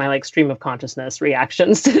getting my like stream of consciousness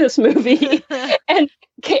reactions to this movie. And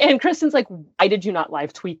Kristen's like, why did you not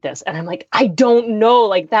live tweet this? And I'm like, I don't know.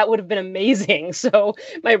 Like, that would have been amazing. So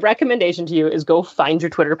my recommendation to you is go find your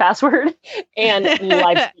Twitter password and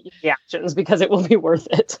live tweet reactions because it will be worth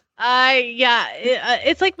it.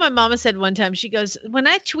 It's like my mama said one time. She goes, when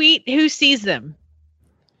I tweet, who sees them?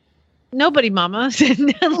 Nobody, mama.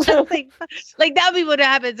 like that'd be what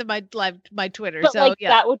happens in my Twitter. But so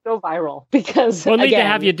that would go viral because we'll need to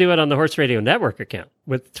have you do it on the Horse Radio Network account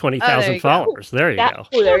with 20,000 followers. There you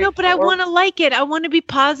go. But I want to like it. I want to be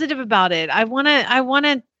positive about it. I want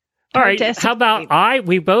to. All right. How about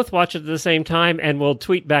we both watch it at the same time and we'll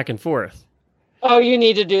tweet back and forth. Oh, you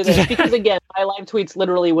need to do this because again, my live tweets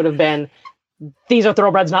literally would have been, "These are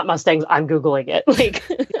thoroughbreds, not Mustangs." I'm Googling it. Like.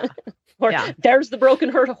 There's the broken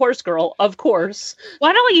horse girl, of course.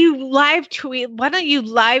 Why don't you live tweet,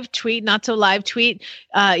 not so live tweet,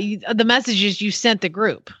 the messages you sent the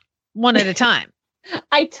group one at a time?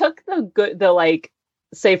 I took the like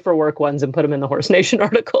safe for work ones and put them in the Horse Nation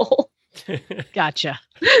article. Gotcha.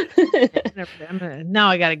 Now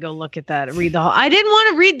I got to go look at that. Read the whole. I didn't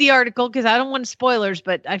want to read the article because I don't want spoilers,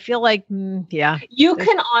 but I feel like, You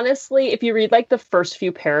can honestly, if you read like the first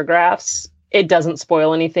few paragraphs, it doesn't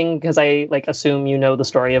spoil anything because I like assume you know the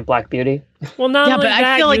story of Black Beauty. Well, not only that,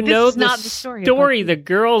 I feel like this is not the story. The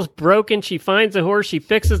girl's broken. She finds a horse. She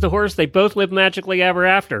fixes the horse. They both live magically ever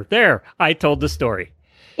after. There, I told the story.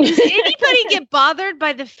 Does anybody get bothered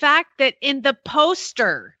by the fact that in the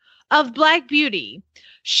poster of Black Beauty,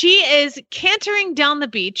 she is cantering down the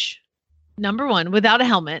beach, number one, without a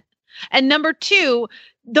helmet, and number two,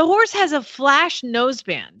 the horse has a flash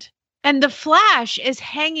noseband, and the flash is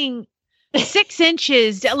hanging 6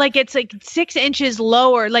 inches, like it's like 6 inches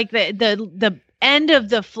lower, like the end of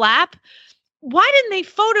the flap. Why didn't they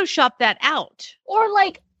Photoshop that out? Or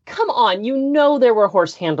like, come on, there were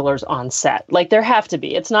horse handlers on set. Like there have to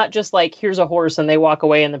be. It's not just like, here's a horse and they walk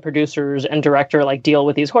away and the producers and director like deal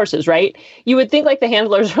with these horses, right? You would think like the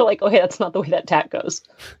handlers are like, oh, hey, that's not the way that tack goes.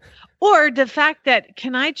 Or the fact that,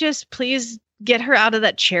 can I just please get her out of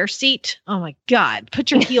that chair seat? Oh my God.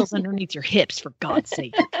 Put your heels underneath your hips, for God's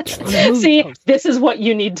sake. See, this is what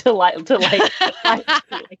you need to like.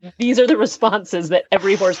 These are the responses that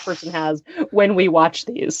every horse person has when we watch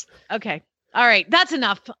these. Okay. All right. That's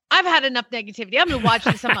enough. I've had enough negativity. I'm going to watch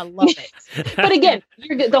this. I'm going to love it. But again,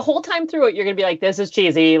 the whole time through it, you're going to be like, this is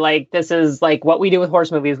cheesy. Like, this is like what we do with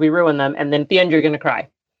horse movies. We ruin them. And then at the end, you're going to cry.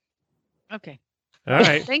 Okay. All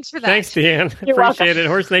right. Thanks for that. Thanks, Deanne. Appreciate it.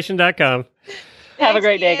 HorseNation.com. Have a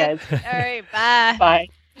great day, guys. All right. Bye. Bye.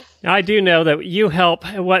 I do know that you help.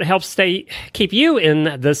 What helps keep you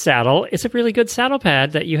in the saddle is a really good saddle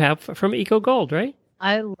pad that you have from Eco Gold, right?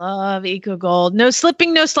 I love EcoGold. No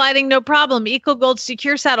slipping, no sliding, no problem. EcoGold's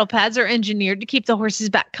secure saddle pads are engineered to keep the horse's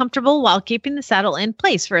back comfortable while keeping the saddle in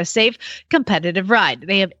place for a safe, competitive ride.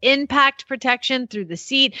 They have impact protection through the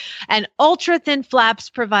seat, and ultra-thin flaps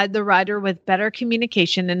provide the rider with better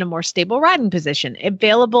communication and a more stable riding position.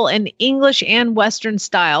 Available in English and Western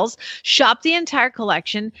styles. Shop the entire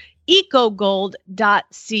collection.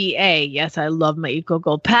 EcoGold.ca. Yes, I love my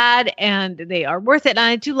EcoGold pad, and they are worth it. And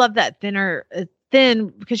I do love that thin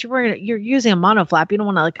because you're using a monoflap. You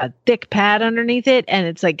don't want a thick pad underneath it, and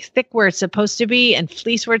it's like thick where it's supposed to be and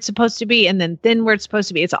fleece where it's supposed to be, and then thin where it's supposed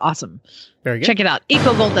to be. It's awesome. Very good. Check it out.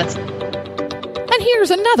 EcoGold. And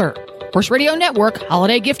here's another Horse Radio Network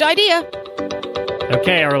holiday gift idea.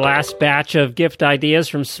 Okay, our last batch of gift ideas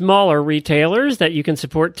from smaller retailers that you can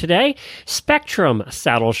support today. Spectrum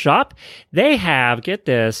Saddle Shop. They have, get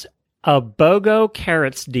this, a BOGO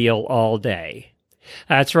carrots deal all day.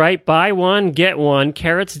 That's right. Buy one, get one.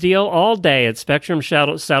 Carrots deal all day at Spectrum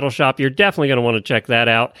Saddle Shop. You're definitely going to want to check that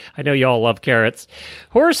out. I know you all love carrots.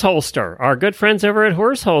 Horse Holster. Our good friends over at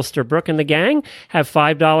Horse Holster, Brooke and the gang, have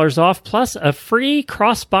 $5 off plus a free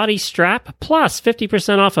crossbody strap plus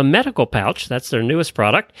 50% off a medical pouch. That's their newest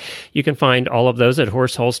product. You can find all of those at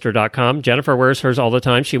horseholster.com. Jennifer wears hers all the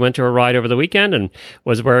time. She went to a ride over the weekend and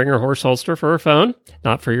was wearing her Horse Holster for her phone,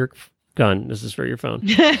 not for your gun. This is for your phone.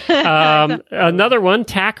 Another one,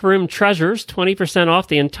 Tack Room Treasures, 20% off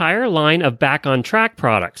the entire line of Back on Track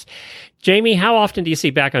products. Jamie, how often do you see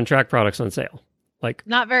Back on Track products on sale?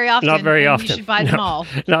 Not very often. Not very often. You should buy them all.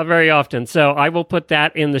 Not very often. So I will put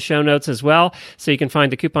that in the show notes as well. So you can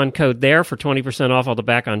find the coupon code there for 20% off all the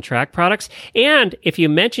Back on Track products. And if you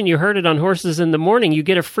mention you heard it on Horses in the Morning, you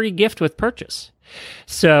get a free gift with purchase.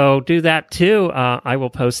 So do that too. I will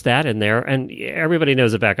post that in there. And everybody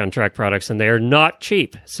knows the Back on Track products, and they are not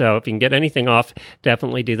cheap. So if you can get anything off,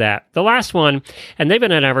 definitely do that. The last one, and they've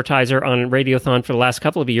been an advertiser on Radiothon for the last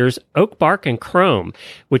couple of years, Oak Bark and Chrome,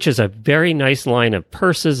 which is a very nice line of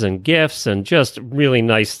purses and gifts and just really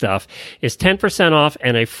nice stuff, is 10% off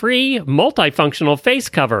and a free multifunctional face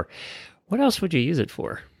cover. What else would you use it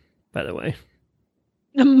for, by the way?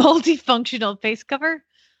 A multifunctional face cover?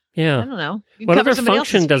 Yeah. I don't know. What other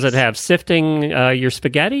function does it have? Sifting your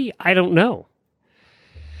spaghetti? I don't know.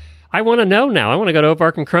 I want to know now. I want to go to Oak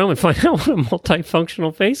Bark and Chrome and find out what a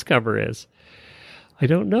multifunctional face cover is. I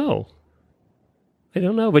don't know.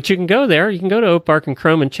 But you can go there. You can go to Oak Bark and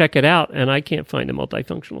Chrome and check it out, and I can't find a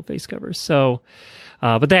multifunctional face cover. So,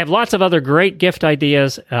 but they have lots of other great gift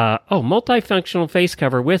ideas. Multifunctional face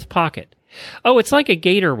cover with pocket. Oh, it's like a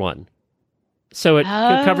gator one. So it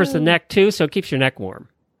covers the neck too, so it keeps your neck warm.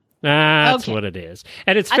 That's what it is.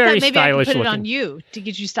 And it's very stylish looking. I thought maybe I could put it on you to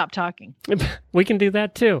get you to stop talking. We can do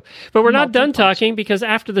that too. But we're not done talking, because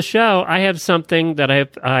after the show, I have something that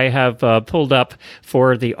I have pulled up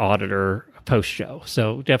for the auditor post show.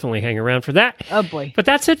 So definitely hang around for that. Oh boy. But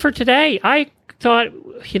that's it for today. I thought,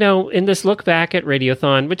 in this look back at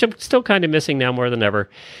Radiothon, which I'm still kind of missing now more than ever,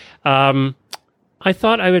 I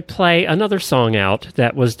thought I would play another song out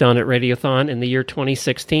that was done at Radiothon in the year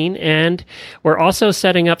 2016, and we're also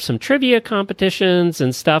setting up some trivia competitions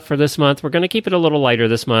and stuff for this month. We're going to keep it a little lighter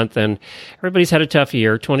this month, and everybody's had a tough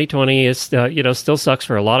year. 2020 is, still sucks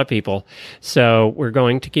for a lot of people, so we're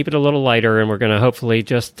going to keep it a little lighter, and we're going to hopefully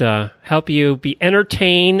just help you be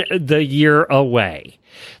entertained the year away.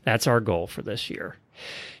 That's our goal for this year.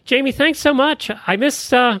 Jamie, thanks so much. I miss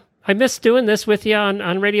doing this with you on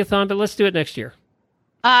Radiothon, but let's do it next year.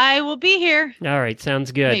 I will be here. All right.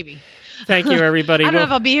 Sounds good. Maybe. Thank you, everybody. I don't know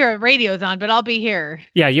if I'll be here at Radiothon, but I'll be here.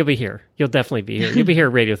 Yeah, you'll be here. You'll definitely be here. You'll be here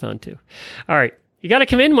at Radiothon, too. All right. You got to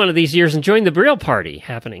come in one of these years and join the Brill Party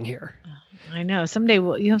happening here. I know. Someday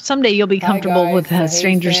you'll be comfortable with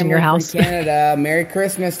strangers in your house. Canada. Merry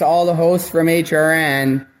Christmas to all the hosts from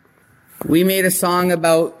HRN. We made a song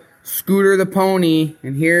about Scooter the pony,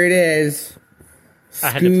 and here it is.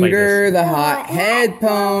 Scooter the hot-head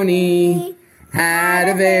pony had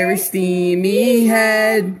a very steamy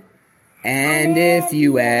head, and if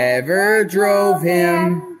you ever drove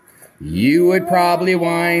him, you would probably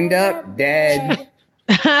wind up dead.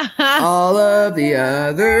 All of the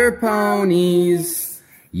other ponies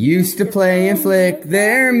used to play and flick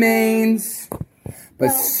their manes,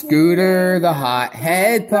 but Scooter the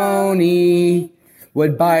hot-head pony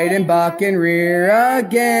would bite and buck and rear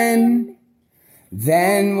again.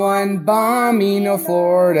 Then one balmy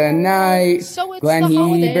Florida night, Glenn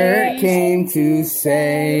Hebert came to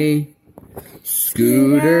say,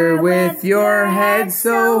 Scooter, with your head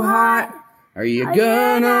so hot, are you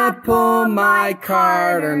gonna pull my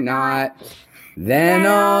cart or not? Then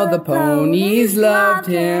all the ponies loved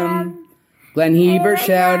him, Glenn Hebert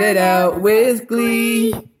shouted out with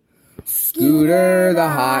glee. Scooter the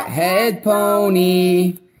hothead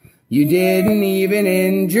pony, you didn't even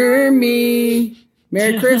injure me.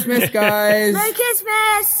 Merry Christmas, guys. Merry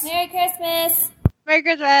Christmas. Merry Christmas. Merry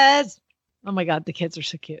Christmas. Oh my God, the kids are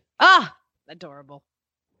so cute. Ah, adorable.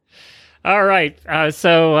 All right.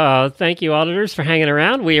 So thank you, auditors, for hanging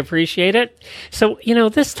around. We appreciate it. So,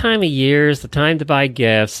 this time of year is the time to buy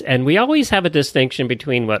gifts, and we always have a distinction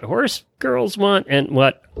between what horse girls want and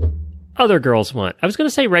what other girls want. I was going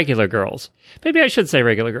to say regular girls. Maybe I should say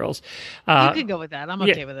regular girls. You can go with that. I'm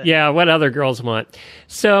okay with it. Yeah, what other girls want.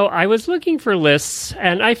 So I was looking for lists,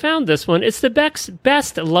 and I found this one. It's the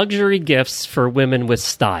best luxury gifts for women with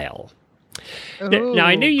style. Ooh, now,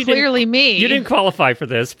 I knew you didn't qualify for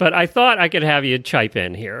this, but I thought I could have you chime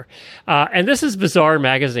in here. And this is Bazaar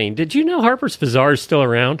magazine. Did you know Harper's Bazaar is still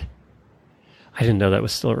around? I didn't know that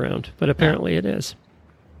was still around, but apparently it is.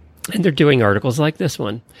 And they're doing articles like this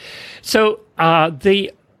one. So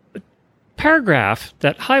the paragraph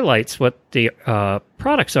that highlights what the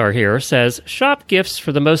products are here says, shop gifts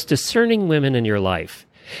for the most discerning women in your life.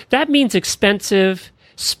 That means expensive,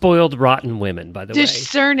 spoiled, rotten women, by the way.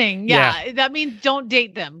 Discerning. Yeah. That means don't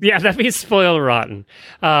date them. Yeah, that means spoiled, rotten.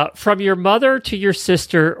 From your mother to your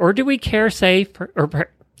sister, or do we dare say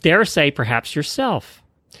perhaps yourself?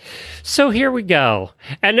 So here we go.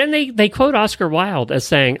 And then they quote Oscar Wilde as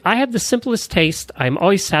saying, I have the simplest taste. I'm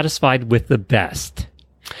always satisfied with the best.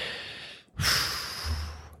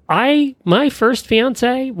 My first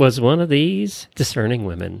fiance was one of these discerning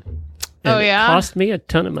women. And it cost me a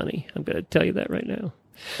ton of money. I'm going to tell you that right now.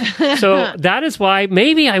 So that is why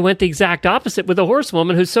maybe I went the exact opposite with a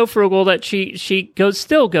horsewoman who's so frugal that she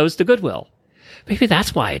still goes to Goodwill. Maybe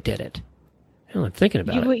that's why I did it. I'm thinking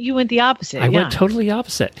about it. You went the opposite. I went totally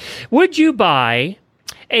opposite. Would you buy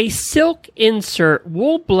a silk insert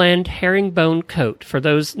wool blend herringbone coat for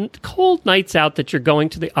those cold nights out that you're going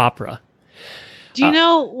to the opera? Do you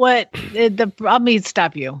know what let me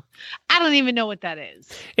stop you. I don't even know what that is.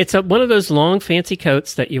 It's one of those long fancy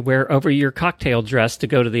coats that you wear over your cocktail dress to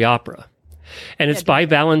go to the opera. And it's by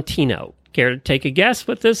Valentino. Care to take a guess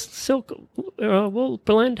what this silk wool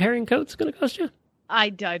blend herring coat's going to cost you? I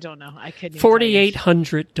don't know. I couldn't.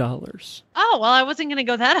 $4,800. Oh, well, I wasn't going to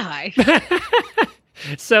go that high.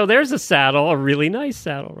 So there's a saddle, a really nice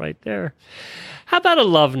saddle right there. How about a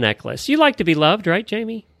love necklace? You like to be loved, right,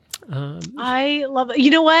 Jamie? I love it.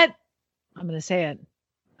 You know what? I'm going to say it.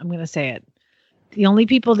 The only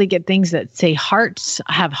people that get things that say hearts,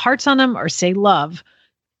 have hearts on them, or say love,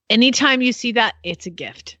 anytime you see that, it's a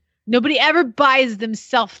gift. Nobody ever buys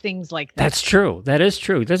themselves things like that. That's true. That is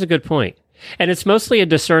true. That's a good point. And it's mostly a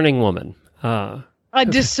discerning woman. A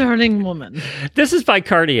discerning woman. This is by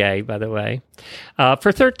Cartier, by the way,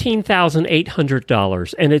 for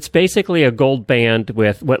 $13,800. And it's basically a gold band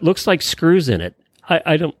with what looks like screws in it.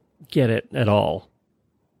 I don't get it at all.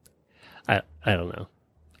 I don't know.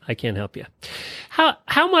 I can't help you.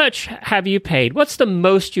 How much have you paid? What's the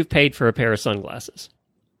most you've paid for a pair of sunglasses?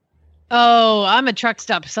 Oh, I'm a truck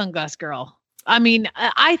stop sunglass girl. I mean,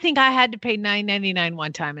 I think I had to pay $9.99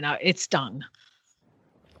 one time, and it stung.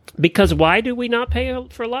 Because why do we not pay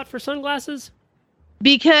for a lot for sunglasses?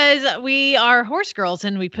 Because we are horse girls,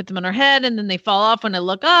 and we put them on our head, and then they fall off when I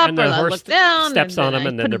look up, or I look down. Steps on them,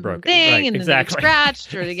 and then they're broken. Right, and exactly. Then they're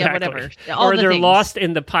scratched, or they get whatever. Or they're lost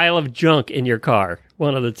in the pile of junk in your car.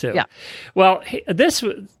 One of the two. Yeah. Well,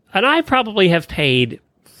 and I probably have paid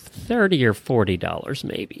 $30 or $40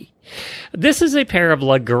 maybe. This is a pair of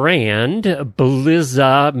Legrand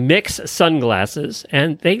Bliza mix sunglasses,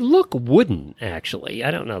 and they look wooden, actually.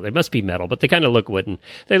 I don't know. They must be metal, but they kind of look wooden.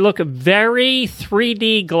 They look very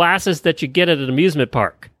 3D glasses that you get at an amusement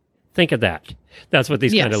park. Think of that. That's what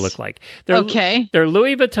these kind of look like. They're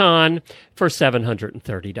Louis Vuitton for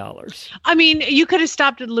 $730. I mean, you could have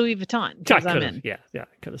stopped at Louis Vuitton. Yeah, I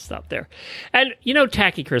could have stopped there. And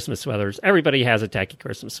tacky Christmas sweaters. Everybody has a tacky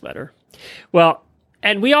Christmas sweater. Well,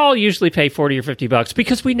 and we all usually pay $40 or $50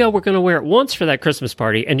 because we know we're going to wear it once for that Christmas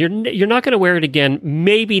party, and you're not going to wear it again,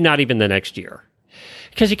 maybe not even the next year,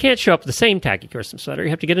 because you can't show up with the same tacky Christmas sweater. You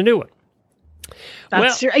have to get a new one.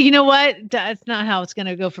 That's true. You know what? That's not how it's going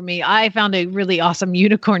to go for me. I found a really awesome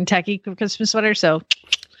unicorn tacky Christmas sweater. So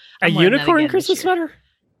a unicorn Christmas sweater?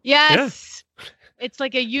 Yes. Yeah. It's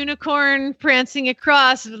like a unicorn prancing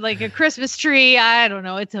across like a Christmas tree. I don't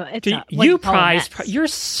know. You're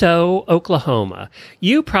so Oklahoma.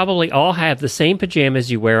 You probably all have the same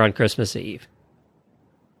pajamas you wear on Christmas Eve.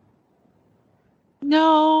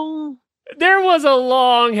 No. There was a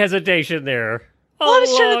long hesitation there. Well, I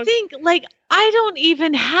was trying to think, like, I don't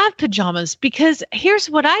even have pajamas because here's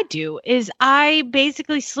what I do is I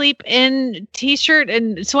basically sleep in t-shirt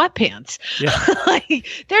and sweatpants. Yeah.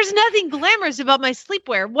 Like, there's nothing glamorous about my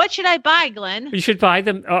sleepwear. What should I buy, Glenn? You should buy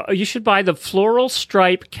them. You should buy the floral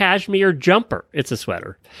stripe cashmere jumper. It's a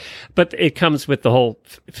sweater, but it comes with the whole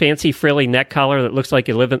fancy frilly neck collar that looks like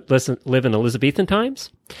you live in Elizabethan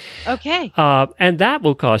times. Okay. And that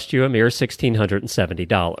will cost you a mere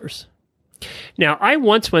 $1,670. Now, I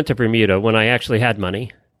once went to Bermuda when I actually had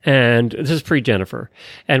money, and this is pre-Jennifer,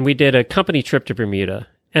 and we did a company trip to Bermuda,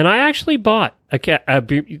 and I actually bought a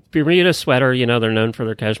Bermuda sweater. You know, they're known for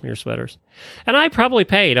their cashmere sweaters, and I probably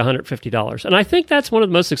paid $150, and I think that's one of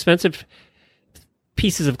the most expensive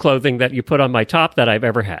pieces of clothing that you put on my top that I've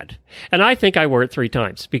ever had, and I think I wore it 3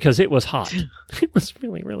 times because it was hot. It was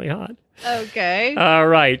really, really hot. Okay. All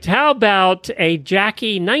right. How about a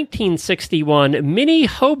Jackie 1961 mini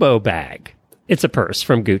hobo bag? It's a purse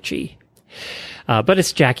from Gucci. But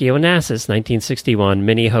it's Jackie Onassis 1961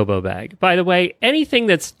 mini hobo bag. By the way, anything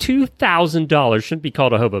that's $2,000 shouldn't be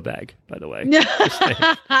called a hobo bag, by the way.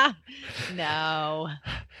 No.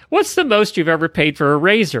 What's the most you've ever paid for a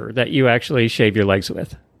razor that you actually shave your legs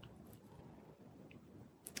with?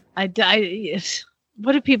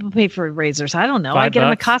 What do people pay for razors? I don't know. I get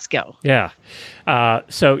them at Costco. Yeah.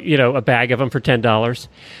 So, a bag of them for $10.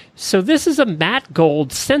 So this is a matte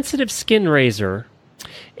gold sensitive skin razor,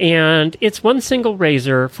 and it's one single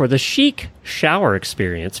razor for the chic shower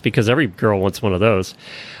experience, because every girl wants one of those,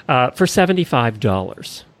 for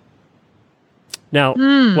 $75. Now,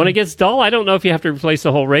 when it gets dull, I don't know if you have to replace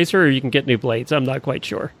the whole razor or you can get new blades. I'm not quite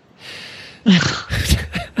sure.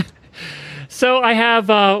 So I have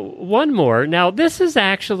one more. Now, this is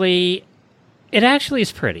actually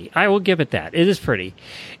is pretty. I will give it that. It is pretty.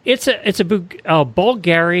 It's a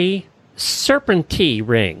Bulgari Serpentine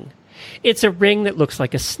ring. It's a ring that looks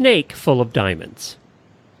like a snake full of diamonds.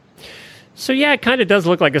 So yeah, it kind of does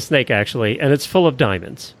look like a snake actually, and it's full of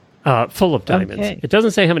diamonds. Okay. It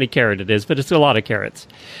doesn't say how many carat it is, but it's a lot of carats.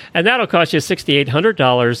 And that'll cost you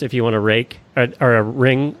 $6,800 if you want a rake or a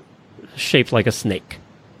ring shaped like a snake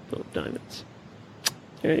full of diamonds.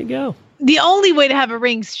 There you go. The only way to have a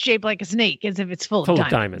ring shaped like a snake is if it's full of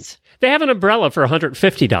diamonds. They have an umbrella for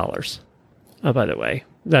 $150. Oh, by the way,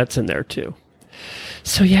 that's in there too.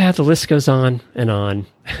 So yeah, the list goes on and on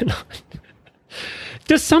and on.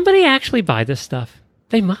 Does somebody actually buy this stuff?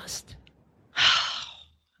 They must.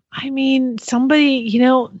 I mean, somebody,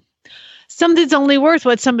 something's only worth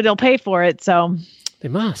what somebody will pay for it. So they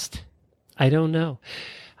must. I don't know.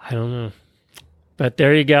 But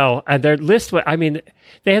there you go. And their list,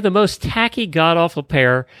 they have the most tacky, god-awful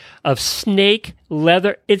pair of snake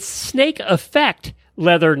leather. It's snake effect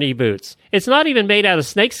leather knee boots. It's not even made out of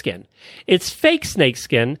snake skin. It's fake snake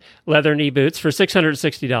skin leather knee boots for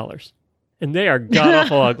 $660. And they are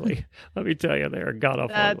god-awful ugly. Let me tell you, they are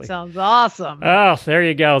god-awful ugly. That sounds awesome. Oh, there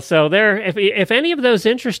you go. So there, if any of those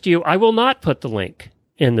interest you, I will not put the link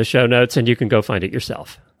in the show notes, and you can go find it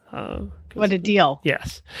yourself. What a deal.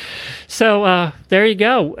 Yes. So there you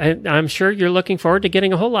go. And I'm sure you're looking forward to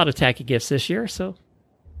getting a whole lot of tacky gifts this year. So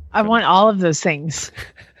I want all of those things.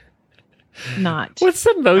 What's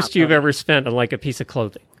the most you've ever spent on like a piece of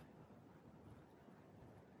clothing?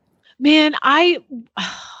 Man,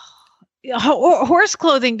 horse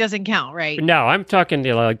clothing doesn't count, right? No, I'm talking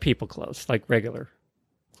like people clothes, like regular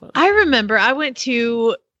clothes. I remember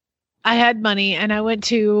I had money and I went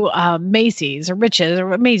to Macy's or Rich's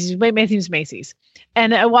or Macy's.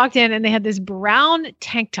 And I walked in and they had this brown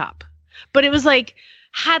tank top, but it was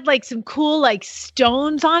had some cool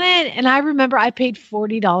stones on it. And I remember I paid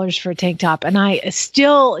 $40 for a tank top, and I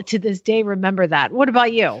still to this day remember that. What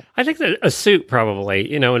about you? I think that a suit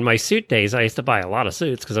probably, in my suit days, I used to buy a lot of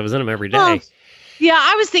suits because I was in them every day. Well, yeah,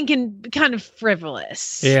 I was thinking kind of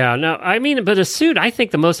frivolous. Yeah, no, but a suit, I think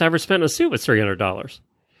the most I ever spent on a suit was $300.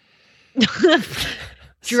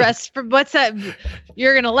 Dressed for what's that?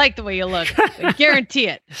 You're gonna like the way you look. I guarantee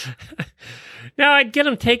it. Now I'd get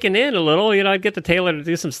them taken in a little. I'd get the tailor to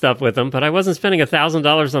do some stuff with them, but I wasn't spending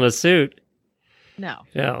 $1,000 on a suit.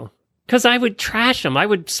 No, because I would trash them. I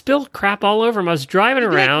would spill crap all over them. I was driving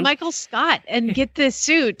around, like Michael Scott, and get the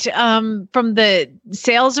suit from the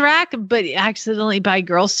sales rack, but accidentally buy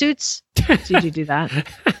girl suits. Did you do that?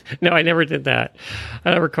 No, I never did that.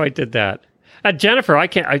 I never quite did that. Jennifer,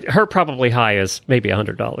 her probably high is maybe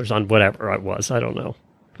 $100 on whatever it was. I don't know.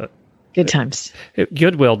 But good times.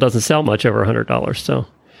 Goodwill doesn't sell much over $100, so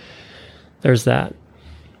there's that.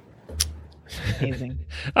 Amazing.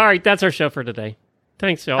 All right, that's our show for today.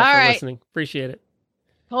 Thanks, y'all, for listening. Appreciate it.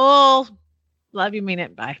 Cool. Love you, mean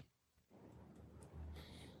it. Bye.